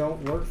commands that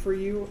don't work for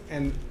you,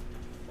 and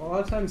a lot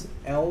of times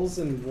L's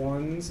and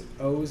 1s,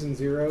 O's and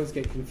 0s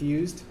get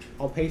confused,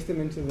 I'll paste them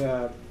into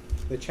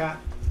the chat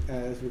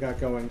as we got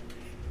going.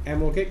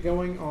 And we'll get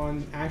going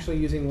on actually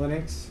using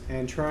Linux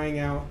and trying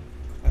out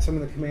some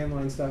of the command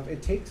line stuff.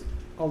 It takes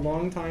a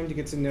long time to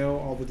get to know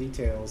all the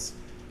details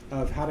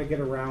of how to get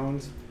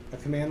around a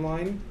command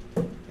line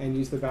and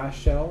use the bash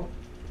shell.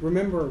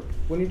 Remember,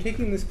 when you're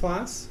taking this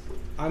class,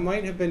 I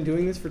might have been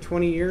doing this for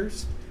 20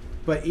 years,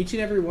 but each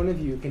and every one of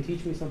you can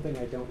teach me something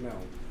I don't know.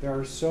 There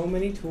are so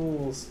many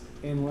tools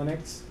in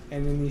Linux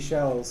and in these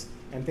shells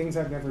and things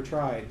I've never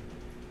tried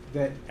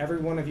that every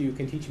one of you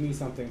can teach me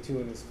something too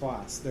in this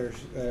class. There's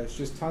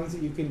just tons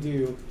that you can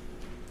do,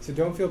 so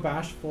don't feel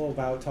bashful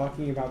about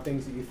talking about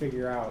things that you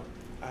figure out.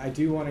 I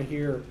do want to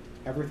hear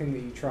everything that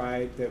you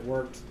tried that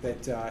worked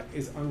that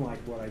is unlike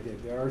what I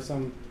did. There are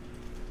some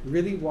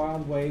really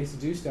wild ways to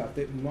do stuff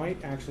that might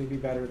actually be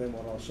better than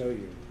what I'll show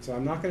you. So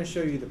I'm not going to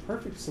show you the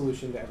perfect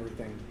solution to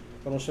everything,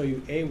 but I'll show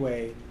you a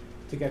way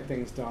to get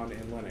things done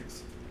in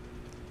Linux.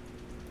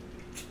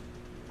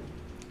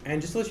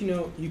 And just to let you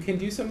know, you can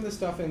do some of the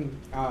stuff in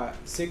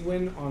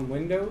Cygwin on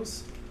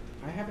Windows.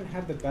 I haven't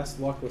had the best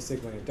luck with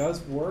Cygwin. It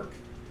does work,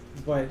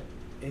 but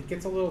it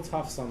gets a little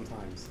tough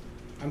sometimes.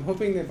 I'm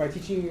hoping that by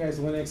teaching you guys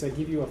Linux, I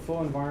give you a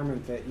full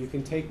environment that you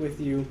can take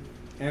with you,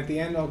 and at the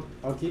end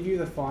I'll give you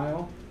the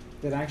file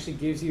that actually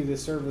gives you the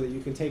server that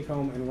you can take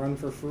home and run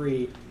for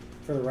free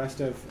for the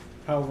rest of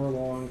however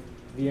long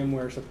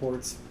VMware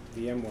supports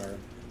VMware.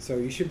 So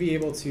you should be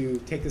able to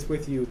take this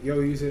with you, go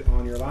use it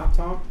on your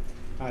laptop,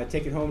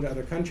 take it home to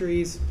other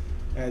countries.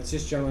 It's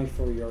just generally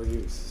for your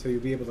use. So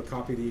you'll be able to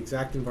copy the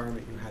exact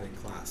environment you had in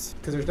class.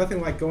 Because there's nothing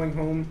like going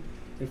home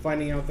and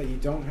finding out that you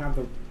don't have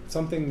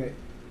something that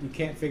you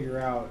can't figure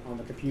out on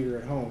the computer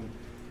at home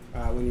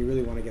when you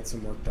really want to get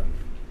some work done.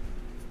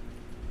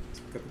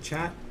 Let's look at the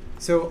chat.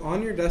 So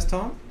on your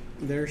desktop,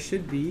 there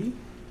should be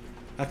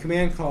a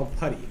command called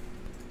putty.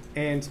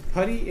 And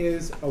putty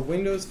is a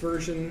Windows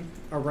version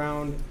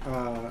around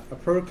a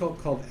protocol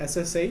called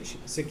SSH,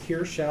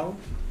 Secure Shell.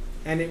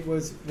 And it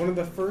was one of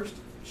the first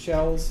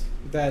shells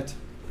that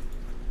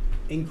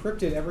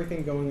encrypted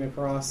everything going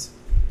across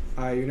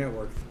your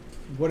network.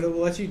 What it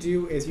will let you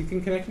do is you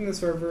can connect to the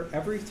server.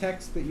 Every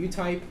text that you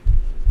type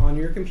on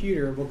your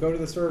computer will go to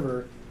the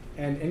server,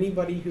 and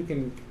anybody who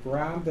can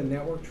grab the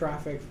network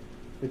traffic,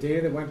 the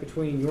data that went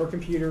between your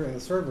computer and the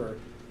server,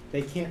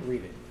 they can't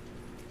read it.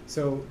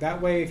 So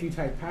that way, if you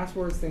type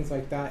passwords, things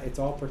like that, it's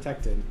all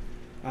protected.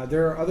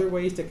 There are other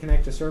ways to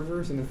connect to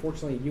servers, and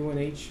unfortunately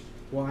UNH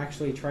will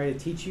actually try to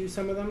teach you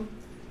some of them.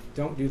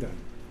 Don't do them.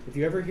 If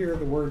you ever hear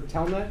the word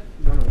telnet,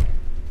 run away.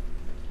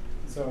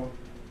 So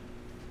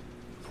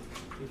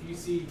if you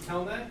see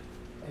telnet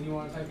and you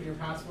want to type in your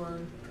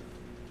password,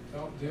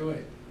 don't do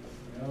it.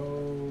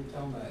 No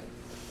telnet.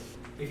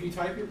 If you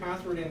type your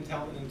password into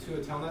a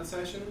telnet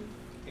session,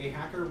 a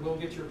hacker will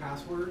get your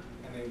password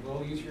and they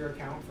will use your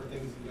account for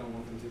things you don't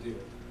want them to do.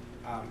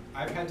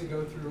 I've had to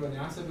go through a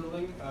NASA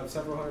building of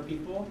several hundred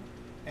people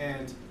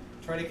and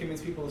try to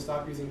convince people to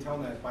stop using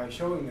telnet by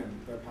showing them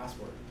their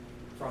password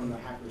from the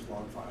hacker's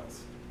log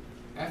files.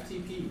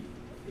 FTP.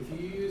 If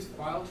you use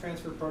file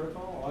transfer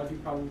protocol, a lot of you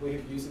probably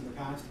have used it in the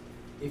past.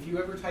 If you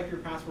ever type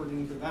your password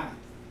into that,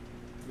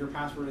 your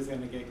password is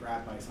going to get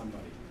grabbed by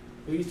somebody.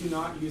 Please do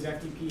not use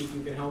FTP if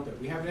you can help it.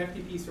 We have an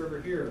FTP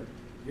server here.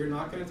 You're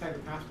not going to type a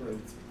password.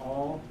 It's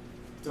all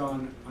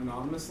done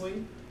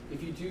anonymously.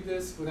 If you do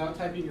this without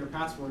typing your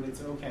password,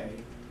 it's okay.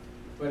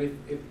 But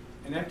if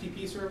an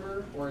FTP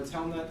server or a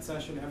telnet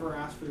session ever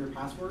asks for your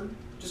password,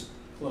 just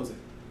close it.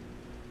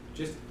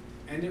 Just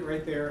end it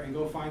right there and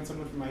go find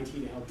someone from IT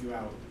to help you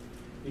out.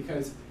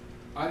 Because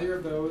either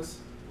of those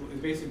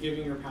is basically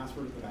giving your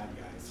password to the bad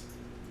guys.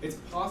 It's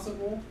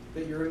possible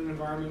that you're in an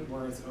environment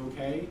where it's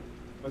okay,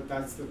 but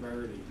that's the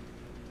rarity.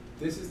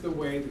 This is the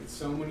way that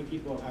so many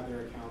people have had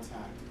their accounts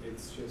hacked.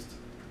 It's just,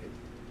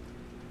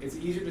 it's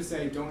easier to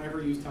say don't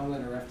ever use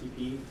telnet or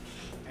FTP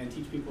and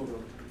teach people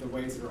the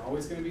ways that are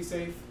always going to be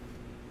safe.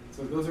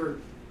 So those are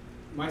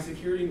my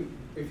security.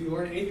 If you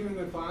learn anything from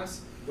the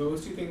class,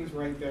 those two things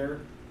right there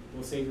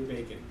will save your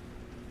bacon.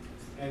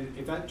 And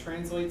if that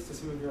translates to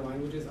some of your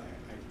languages, I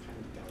kind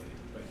of doubt it,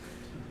 but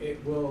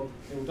it will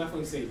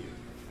definitely save you.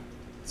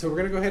 So we're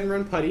going to go ahead and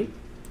run putty.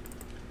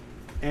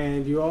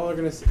 And you all are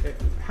going to,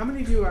 how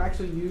many of you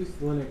actually used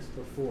Linux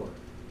before?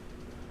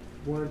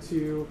 One or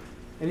two.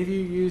 Any of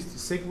you used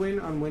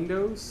Cygwin on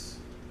Windows?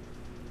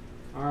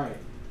 All right.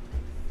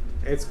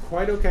 It's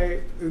quite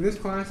okay. In this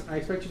class, I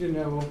expect you to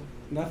know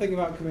nothing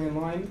about command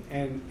line,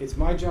 and it's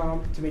my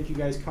job to make you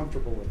guys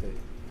comfortable with it.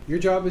 Your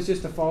job is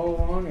just to follow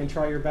along and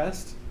try your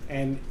best,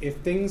 and if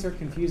things are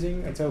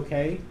confusing, it's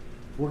okay.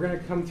 We're going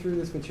to come through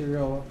this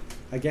material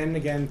again and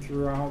again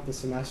throughout the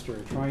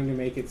semester, trying to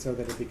make it so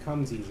that it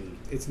becomes easy.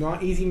 It's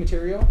not easy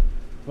material,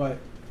 but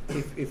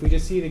if we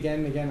just see it again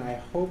and again, I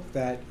hope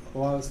that a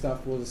lot of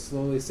stuff will just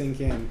slowly sink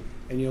in,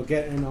 and you'll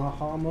get an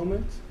aha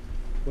moment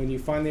when you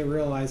finally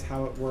realize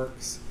how it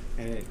works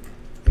and it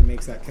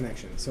makes that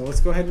connection. So let's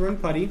go ahead and run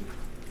putty.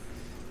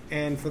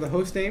 And for the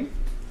host name,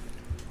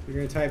 we're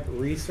going to type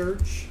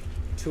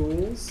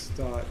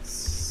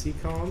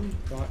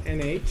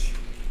researchtools.ccom.nh.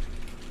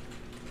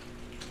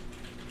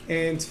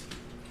 And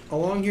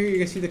along here, you're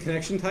going to see the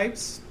connection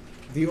types.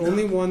 The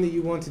only one that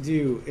you want to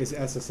do is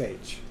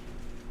SSH.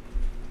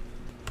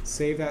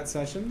 Save that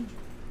session.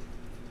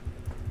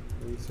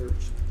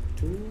 Research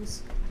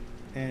tools.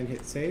 And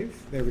hit save.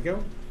 There we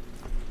go.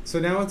 So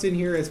now it's in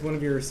here as one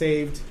of your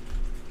saved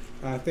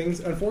things.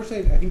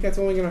 Unfortunately, I think that's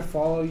only going to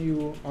follow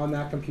you on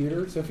that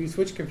computer. So if you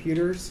switch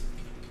computers,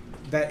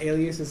 that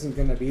alias isn't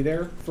going to be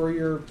there. For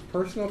your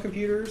personal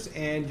computers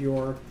and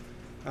your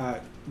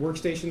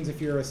workstations,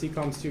 if you're a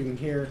CCOM student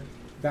here,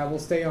 that will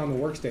stay on the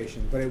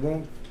workstation, but it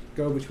won't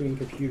go between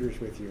computers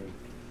with you.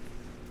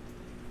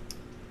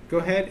 Go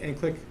ahead and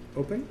click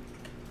Open.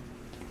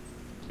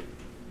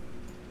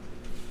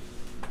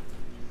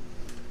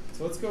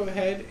 So let's go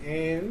ahead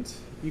and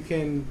you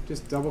can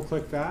just double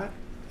click that,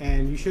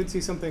 and you should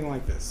see something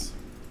like this.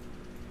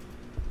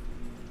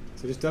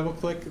 So just double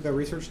click the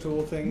research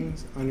tool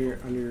things on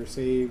your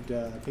saved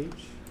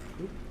page.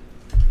 Oop.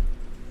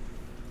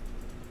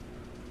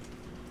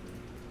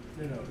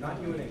 No, not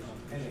UNH,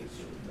 NH.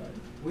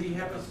 We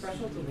have a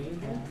special domain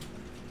here,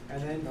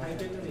 and then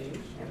type in the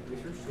name,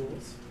 research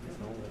tools.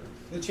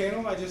 The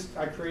channel I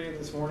created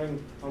this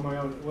morning on my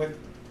own. With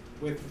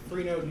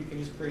Freenode, you can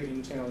just create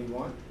any channel you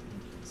want.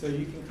 So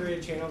you can create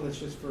a channel that's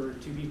just for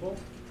 2 people,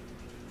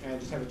 and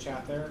just have a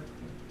chat there.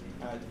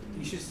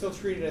 You should still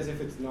treat it as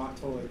if it's not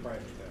totally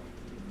private, though.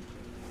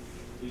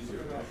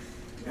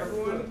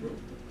 Everyone,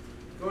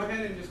 go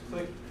ahead and just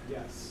click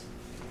yes.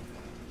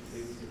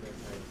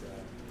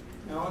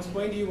 Now I'll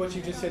explain to you what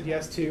you just said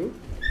yes to.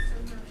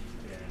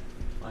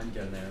 I'm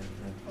done there.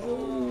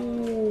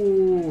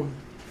 Oh.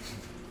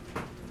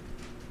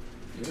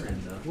 You're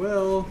in though.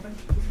 Well.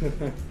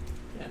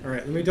 All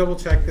right, let me double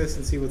check this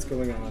and see what's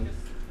going on.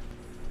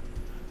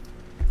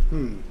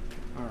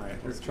 All right,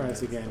 let's try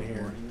this again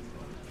here.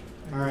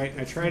 All right,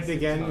 I tried it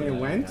again and it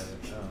went.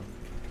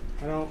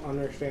 I don't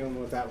understand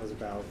what that was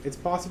about. It's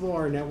possible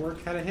our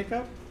network had a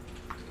hiccup,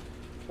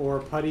 or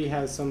putty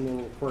has some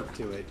little quirk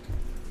to it.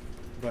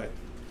 But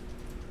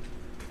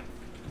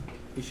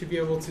you should be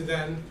able to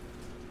then,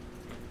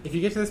 if you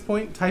get to this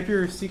point, type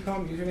your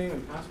CCOM username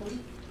and password.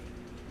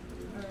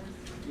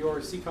 Your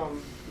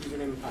CCOM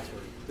username and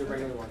password, the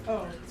regular one.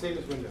 Oh. Same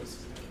as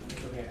Windows.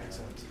 Okay,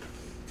 excellent.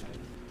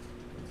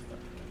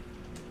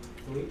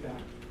 Delete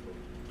that.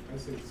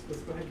 Let's go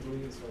ahead and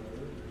delete this one.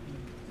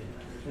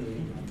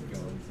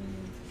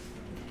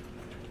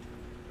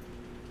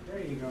 There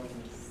you go.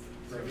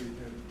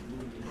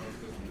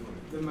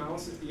 The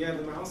mouse, yeah,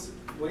 the mouse,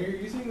 when you're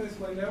using this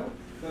window,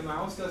 the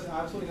mouse does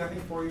absolutely nothing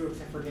for you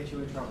except for get you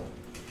in trouble.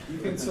 You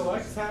can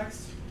select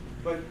text,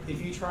 but if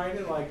you try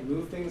to like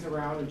move things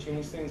around and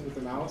change things with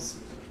the mouse,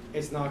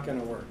 it's not going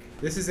to work.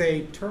 This is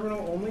a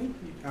terminal only.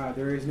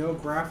 There is no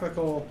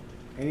graphical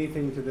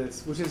anything to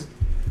this, which is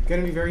going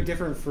to be very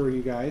different for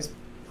you guys.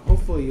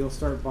 Hopefully you'll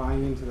start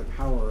buying into the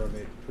power of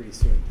it pretty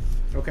soon.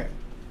 Okay,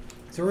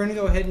 so we're going to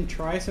go ahead and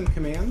try some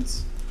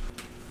commands.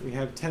 We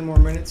have 10 more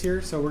minutes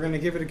here, so we're going to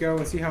give it a go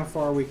and see how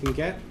far we can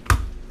get.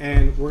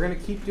 And we're going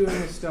to keep doing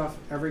this stuff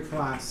every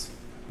class.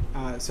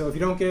 So if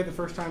you don't get it the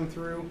first time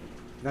through,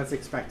 that's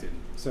expected.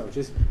 So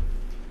just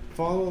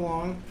follow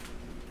along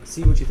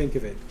see what you think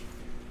of it.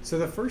 So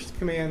the first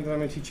command that I'm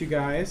going to teach you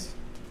guys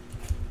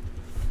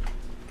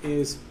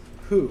is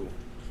who.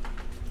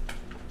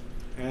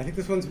 And I think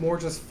this one's more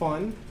just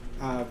fun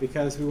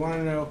because we want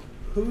to know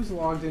who's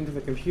logged into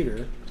the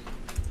computer.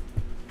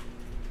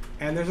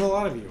 And there's a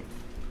lot of you.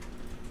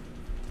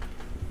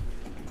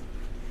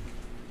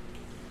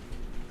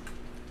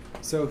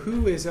 So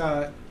who is,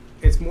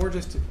 it's more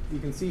just, you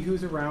can see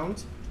who's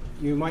around.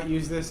 You might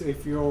use this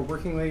if you're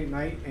working late at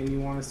night and you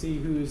want to see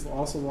who's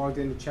also logged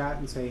into chat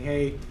and say,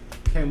 hey,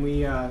 can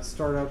we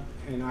start up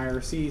an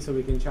IRC so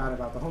we can chat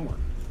about the homework?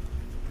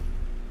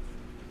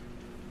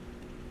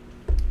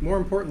 More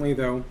importantly,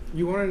 though,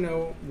 you want to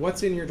know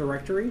what's in your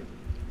directory.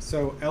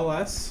 So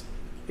ls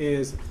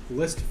is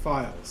list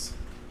files.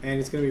 And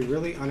it's going to be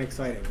really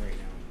unexciting right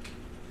now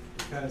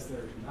because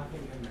there's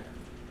nothing in there.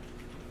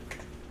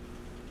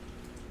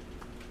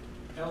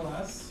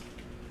 ls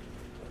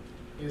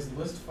is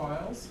list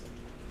files.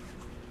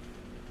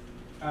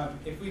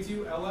 If we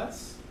do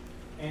ls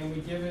and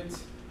we give it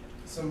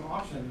some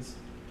options,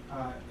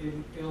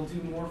 it'll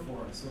do more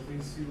for us. So if we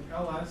do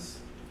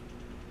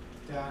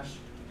ls-a,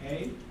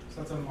 so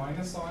that's a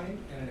minus sign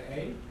and an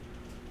a.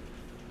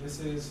 This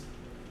is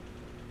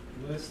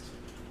list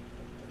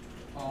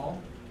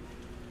all.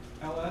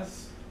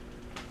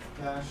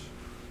 ls-l-a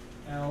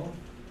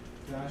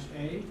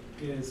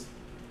is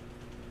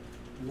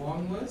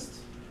long list.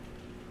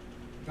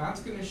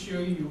 That's going to show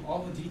you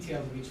all the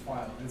details of each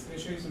file, and it's going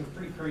to show you some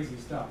pretty crazy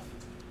stuff.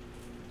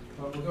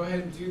 But we'll go ahead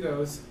and do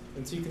those,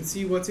 and so you can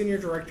see what's in your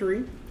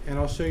directory, and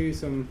I'll show you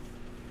some.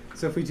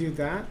 So if we do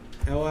that,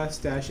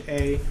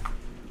 ls-a,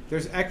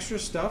 there's extra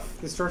stuff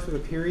that starts with a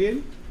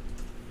period.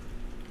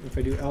 If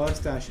I do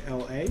ls-la,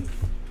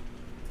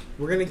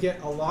 we're going to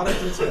get a lot of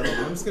detail.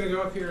 I'm just going to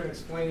go up here and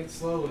explain it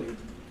slowly.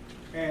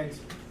 And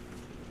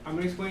I'm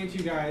going to explain it to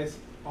you guys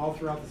all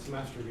throughout the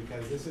semester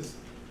because this is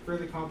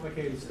fairly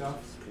complicated stuff.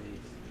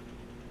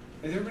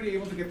 Is everybody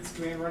able to get this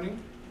command running?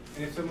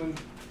 And if someone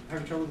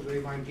having trouble, do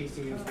they mind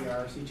pasting it into the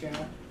IRC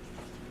channel?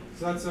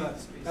 So that's a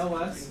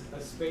ls,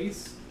 a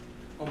space,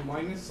 a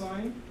minus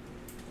sign,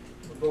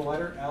 the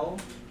letter L,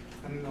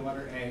 and then the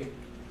letter A.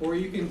 Or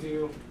you can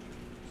do,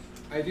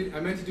 I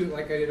meant to do it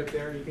like I did up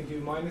there. You can do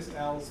minus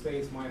L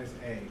space minus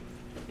A.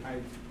 I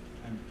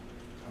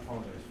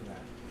apologize for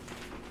that.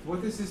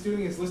 What this is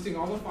doing is listing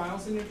all the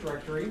files in your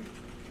directory.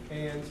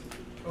 And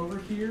over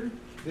here,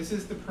 this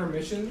is the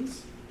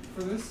permissions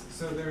for this.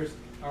 So there's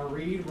a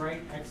read,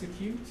 write,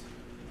 execute.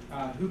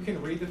 Who can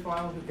read the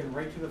file, who can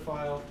write to the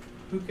file,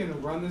 who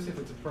can run this if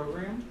it's a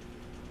program.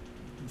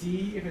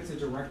 D if it's a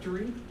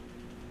directory.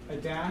 A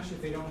dash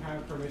if they don't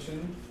have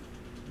permission.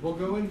 We'll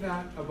go into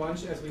that a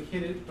bunch as we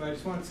hit it, but I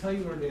just want to tell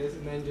you what it is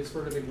and then just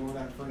sort of ignore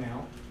that for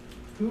now.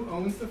 Who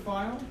owns the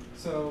file?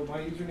 So my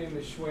username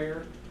is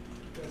Schwer.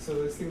 So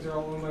those things are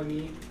all owned by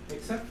me,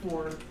 except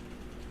for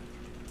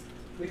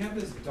we have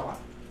this dot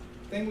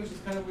thing, which is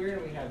kind of weird,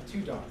 and we have two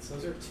dots.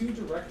 Those are two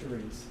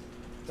directories.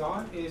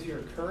 Dot is your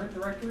current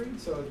directory,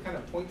 so it kind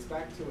of points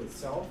back to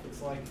itself.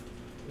 It's like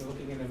you're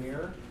looking in a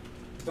mirror.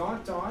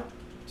 Dot dot,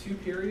 two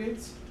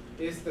periods,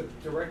 is the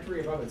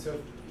directory above it. So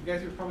you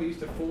guys are probably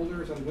used to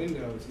folders on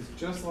Windows. It's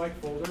just like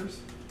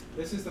folders.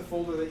 This is the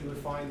folder that you would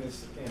find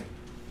this in.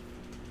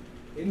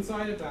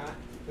 Inside of that,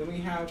 then we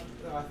have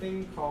a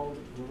thing called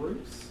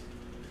groups,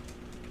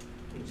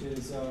 which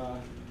is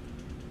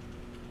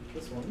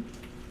this one.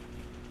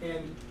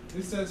 And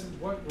this says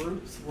what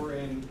groups we're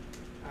in,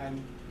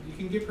 and you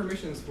can give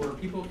permissions where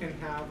people can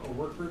have a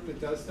work group that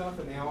does stuff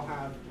and they all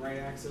have write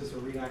access or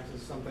read access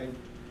to something.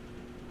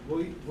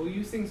 We'll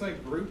use things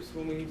like groups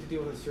when we need to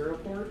deal with a serial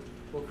port.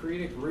 We'll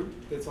create a group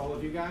that's all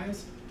of you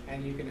guys,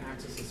 and you can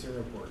access a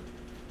serial port.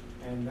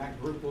 And that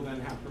group will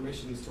then have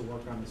permissions to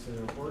work on the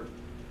serial port.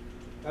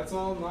 That's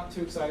all not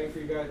too exciting for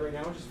you guys right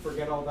now, just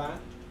forget all that.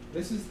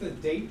 This is the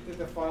date that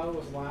the file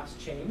was last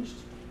changed.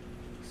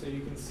 So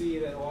you can see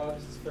that a lot of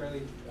this is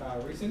fairly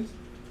recent.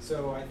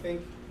 So I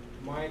think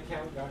my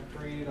account got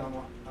created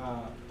on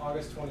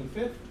August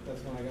 25th.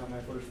 That's when I got my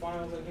first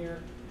files in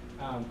here.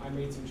 I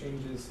made some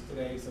changes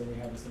today, so we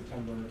have a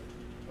September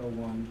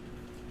 01.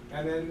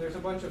 And then there's a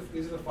bunch of,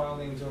 these are the file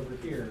names over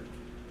here.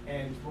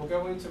 And we'll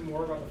go into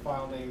more about the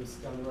file names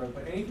down the road,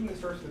 but anything that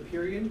starts with a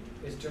period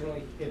is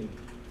generally hidden.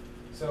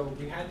 So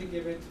we had to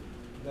give it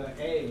the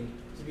A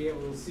to be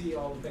able to see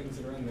all the things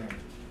that are in there.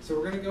 So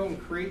we're going to go and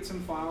create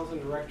some files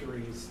and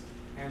directories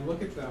and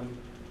look at them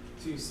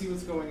to see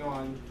what's going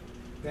on.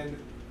 Then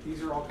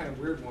these are all kind of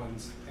weird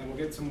ones, and we'll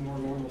get some more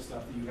normal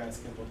stuff that you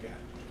guys can look at.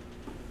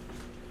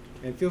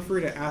 And feel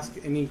free to ask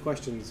any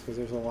questions because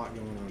there's a lot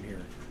going on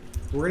here.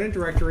 We're in a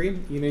directory.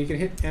 You can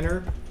hit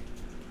enter.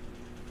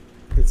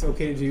 It's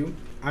okay to do.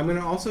 I'm going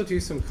to also do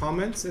some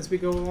comments as we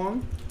go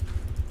along.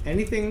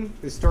 Anything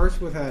that starts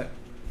with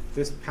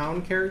this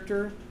pound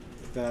character,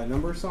 the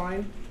number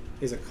sign,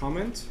 is a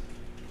comment.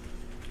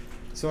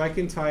 So I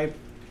can type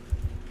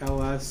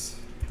ls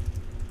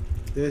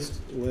this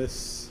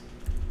lists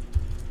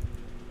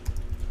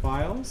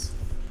files.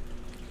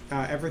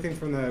 Everything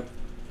from the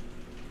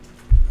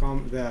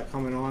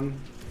comment on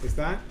is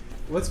that.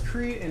 let's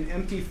create an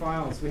empty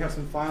file so we have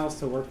some files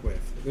to work with.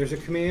 There's a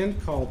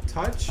command called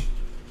touch,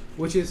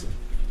 which is,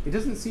 it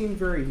doesn't seem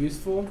very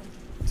useful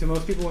to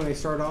most people when they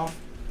start off,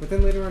 but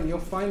then later on you'll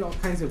find all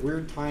kinds of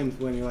weird times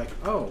when you're like,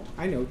 oh,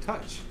 I know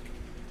touch.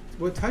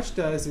 What touch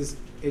does is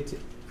it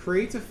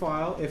creates a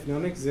file if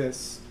none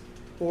exists,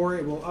 or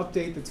it will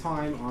update the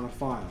time on a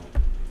file.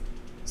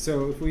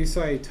 So if we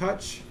say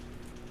touch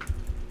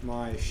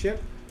my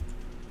ship,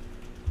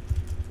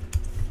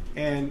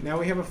 and now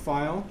we have a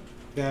file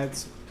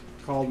that's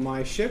called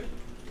my ship,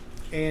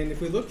 and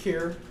if we look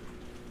here,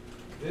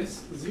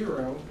 this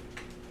 0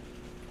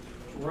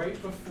 right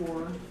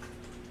before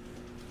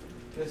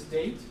this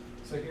date,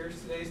 so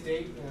here's today's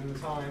date and the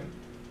time,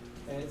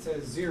 and it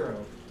says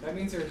 0. That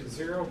means there's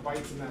 0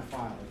 bytes in that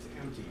file. It's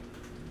empty.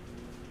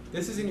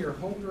 This is in your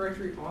home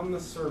directory on the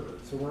server.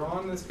 So we're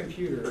on this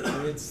computer,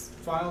 and it's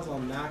files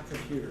on that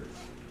computer.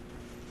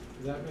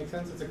 Does that make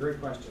sense? It's a great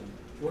question.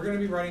 We're going to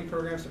be writing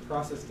programs to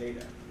process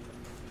data.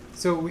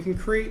 So we can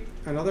create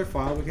another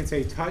file. We can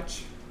say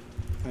touch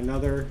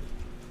another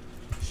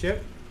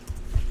ship.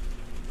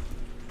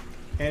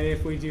 And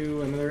if we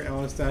do another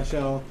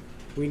ls-l,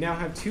 we now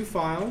have 2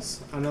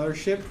 files, another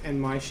ship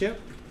and my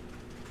ship.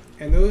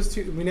 And those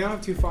two, we now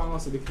have 2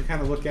 files that we can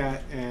kind of look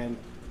at and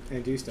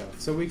do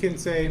stuff. So we can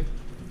say,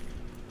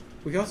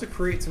 we can also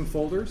create some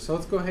folders. So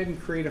let's go ahead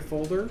and create a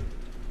folder.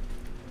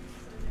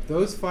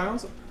 Those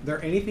files,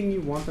 they're anything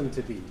you want them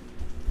to be.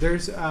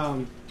 There's, it's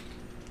going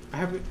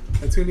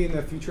to be in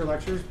the future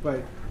lectures,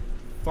 but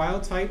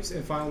file types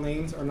and file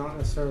names are not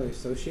necessarily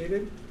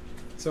associated.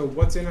 So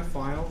what's in a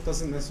file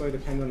doesn't necessarily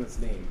depend on its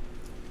name.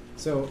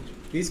 So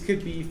these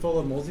could be full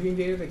of multi-beam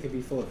data, they could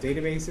be full of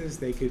databases,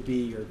 they could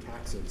be your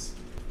taxes.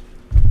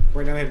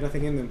 Right now I have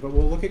nothing in them, but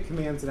we'll look at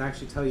commands that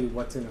actually tell you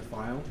what's in a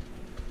file.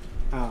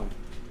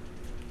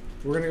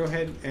 We're going to go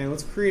ahead and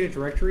let's create a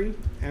directory,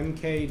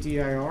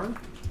 mkdir,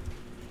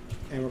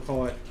 and we'll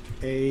call it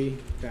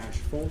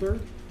a-folder.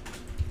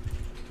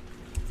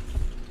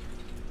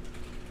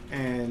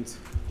 And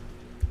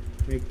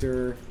make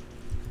dir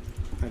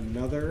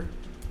another.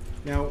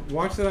 Now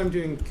watch that I'm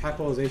doing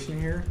capitalization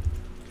here.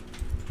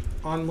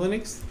 On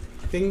Linux,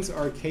 things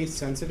are case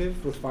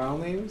sensitive with file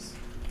names.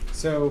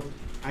 So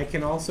I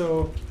can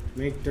also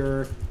make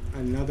dir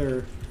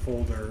another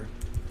folder.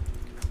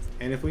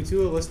 And if we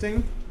do a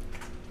listing,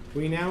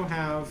 we now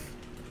have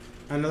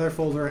another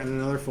folder and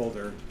another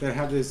folder that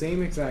have the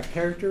same exact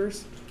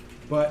characters,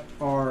 but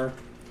are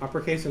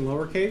uppercase and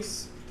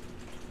lowercase.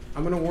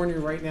 I'm going to warn you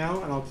right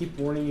now, and I'll keep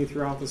warning you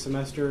throughout the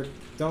semester,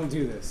 don't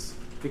do this.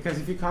 Because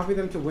if you copy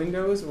them to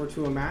Windows or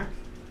to a Mac,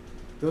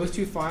 those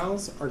 2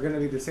 files are going to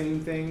be the same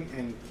thing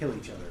and kill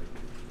each other.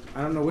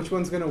 I don't know which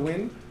one's going to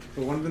win,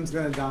 but one of them's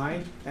going to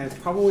die, and it's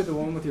probably the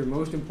one with your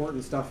most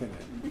important stuff in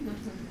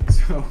it.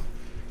 So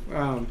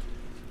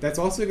that's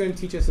also going to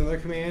teach us another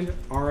command,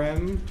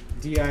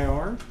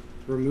 rmdir,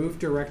 remove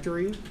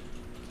directory,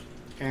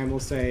 and we'll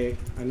say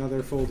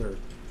another folder.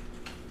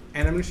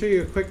 And I'm going to show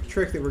you a quick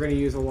trick that we're going to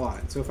use a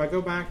lot. So if I go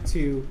back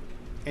to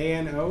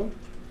ANO,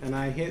 and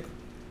I'm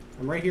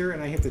right here,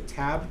 and I hit the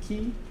tab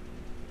key,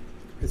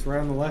 it's right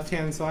on the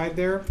left-hand side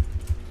there,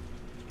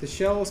 the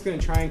shell is going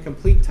to try and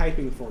complete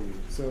typing for you.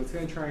 So it's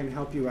going to try and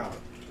help you out.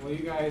 While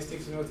you guys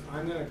take some notes,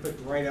 I'm going to quick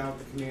write out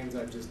the commands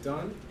I've just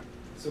done.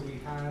 So we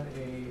had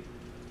a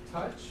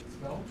touch,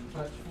 spell,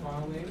 touch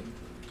file name,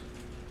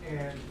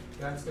 and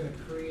that's going to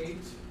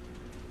create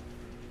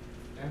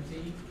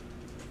empty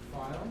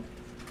file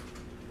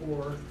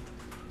for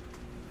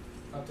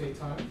update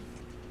time.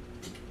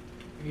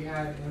 We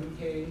had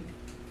mkdir,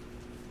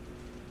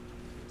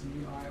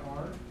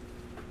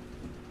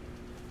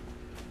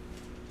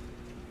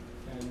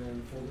 and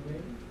then folder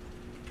name.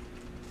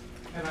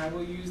 And I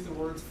will use the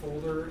words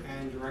folder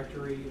and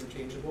directory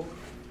interchangeable.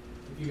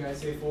 If you guys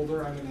say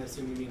folder, I'm going to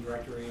assume you mean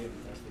directory and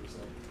vice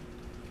versa.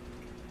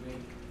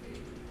 Make a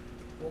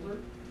folder.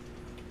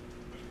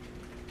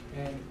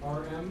 And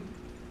rmdir,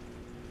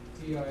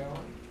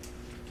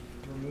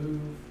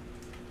 remove.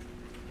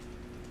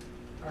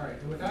 All right,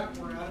 and with that,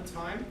 we're out of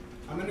time.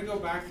 I'm going to go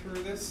back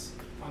through this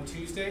on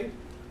Tuesday.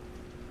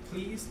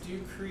 Please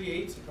do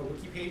create a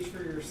wiki page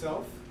for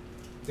yourself.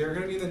 There are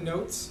going to be the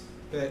notes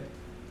that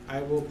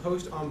I will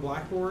post on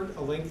Blackboard,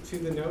 a link to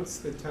the notes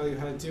that tell you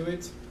how to do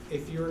it.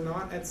 If you're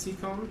not at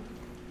CCOM,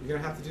 you're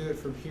going to have to do it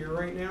from here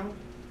right now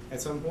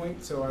at some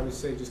point. So I would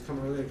say just come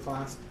early to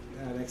class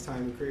next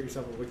time and create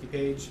yourself a wiki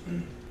page,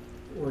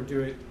 or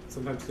do it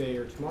sometime today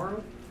or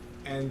tomorrow.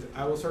 And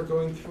I will start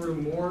going through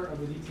more of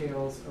the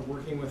details of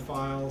working with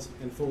files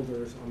and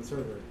folders on the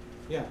server.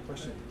 Yeah,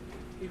 question?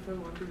 If I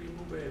want to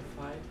remove a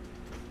file?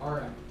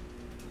 RM.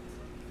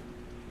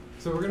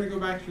 So we're going to go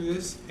back through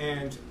this,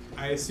 and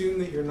I assume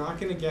that you're not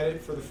going to get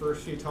it for the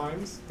first few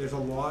times. There's a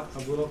lot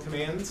of little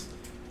commands,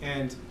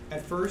 and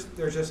at first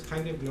there's just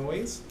kind of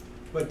noise,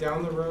 but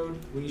down the road,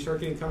 when you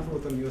start getting comfortable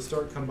with them, you'll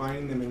start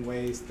combining them in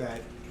ways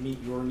that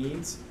meet your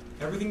needs.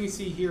 Everything you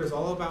see here is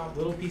all about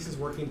little pieces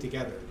working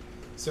together.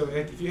 So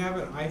if you have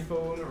an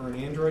iPhone or an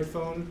Android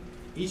phone,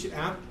 each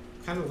app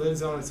kind of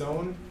lives on its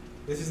own.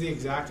 This is the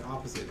exact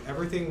opposite.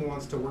 Everything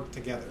wants to work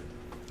together.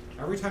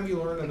 every time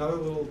you learn another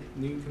little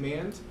new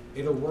command,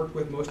 it'll work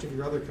with most of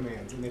your other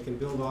commands, and they can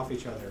build off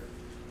each other.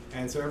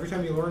 And so every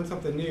time you learn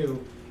something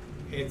new,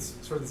 it's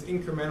sort of this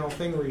incremental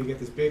thing where you get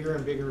this bigger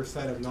and bigger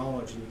set of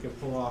knowledge, and you can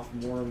pull off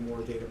more and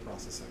more data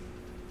processing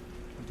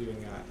doing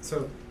that.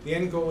 So the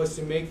end goal is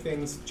to make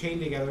things chain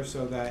together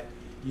so that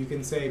you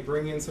can say,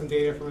 bring in some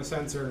data from a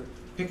sensor,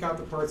 pick out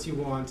the parts you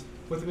want,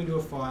 put them into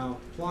a file,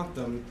 plot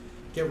them,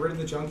 get rid of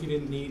the junk you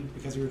didn't need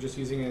because you were just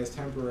using it as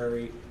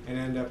temporary, and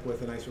end up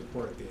with a nice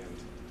report at the end.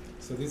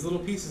 So these little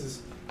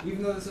pieces,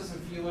 even though this doesn't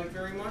feel like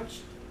very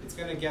much, it's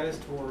going to get us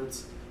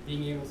towards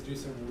being able to do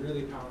some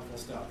really powerful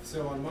stuff.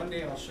 So on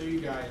Monday, I'll show you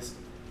guys,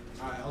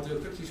 I'll do a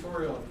quick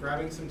tutorial of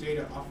grabbing some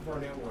data off of our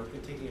network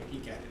and taking a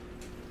peek at it.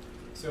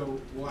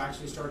 So we'll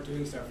actually start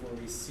doing stuff where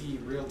we see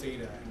real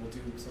data, and we'll do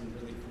some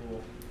really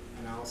cool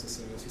analysis,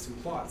 and you'll see some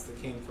plots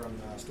that came from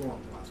the storm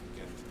last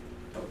weekend.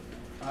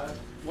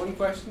 One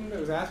question that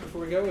was asked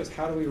before we go is,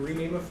 how do we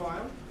rename a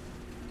file?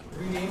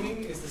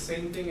 Renaming is the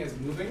same thing as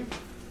moving.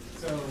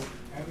 So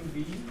MV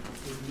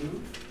is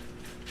move,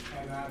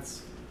 and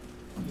that's,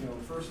 you know,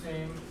 first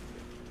name,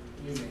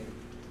 new name.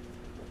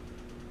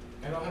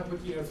 And I'll have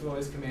wiki notes with all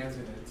these commands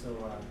in it, so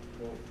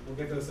we'll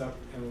get those up,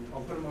 and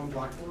I'll put them on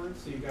Blackboard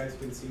so you guys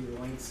can see the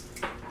links.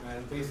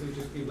 And basically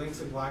just be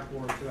links in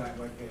Blackboard to that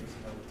web page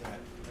that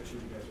should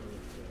you guys really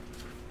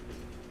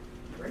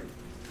good. Great.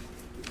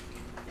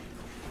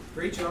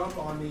 Great job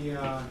on the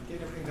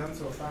getting everything done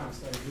so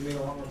fast. You made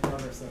a lot more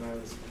progress than I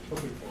was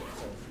hoping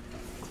for, so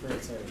it's very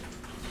exciting.